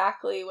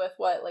exactly with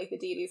what the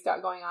deity's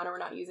got going on, or we're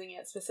not using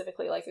it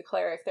specifically like a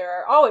cleric, there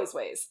are always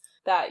ways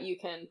that you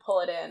can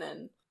pull it in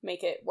and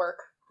make it work.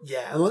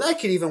 Yeah, and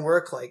that could even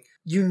work,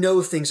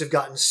 things have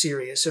gotten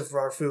serious if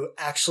Rarfu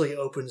actually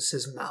opens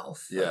his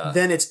mouth. Yeah.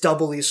 Then it's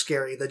doubly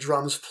scary, the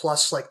drums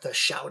plus, the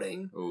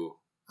shouting. Ooh.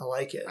 I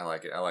like it. I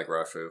like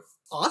Rarfu.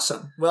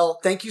 Awesome.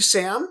 Well, thank you,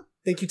 Sam.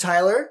 Thank you,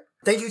 Tyler.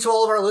 Thank you to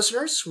all of our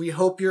listeners. We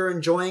hope you're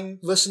enjoying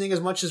listening as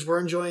much as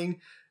we're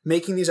enjoying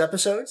making these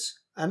episodes.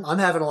 I'm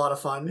having a lot of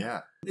fun.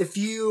 Yeah. If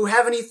you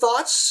have any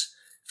thoughts,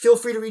 feel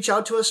free to reach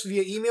out to us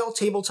via email,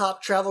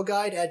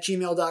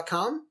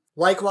 tabletoptravelguide@gmail.com.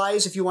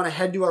 Likewise, if you want to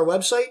head to our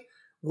website,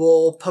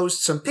 we'll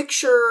post some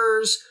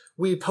pictures.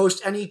 We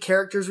post any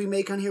characters we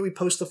make on here. We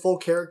post the full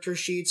character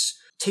sheets,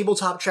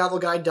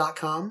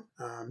 tabletoptravelguide.com.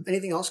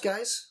 Anything else,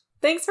 guys?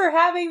 Thanks for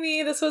having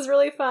me. This was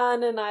really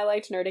fun, and I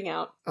liked nerding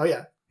out. Oh,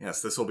 yeah.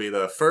 Yes, this will be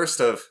the first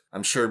of,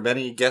 I'm sure,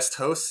 many guest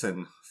hosts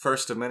and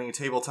first of many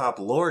tabletop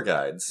lore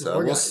guides.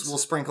 We'll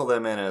sprinkle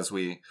them in as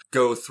we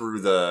go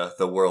through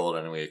the world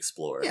and we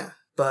explore. Yeah.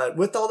 But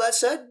with all that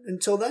said,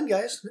 until then,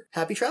 guys,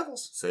 happy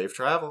travels. Safe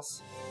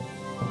travels.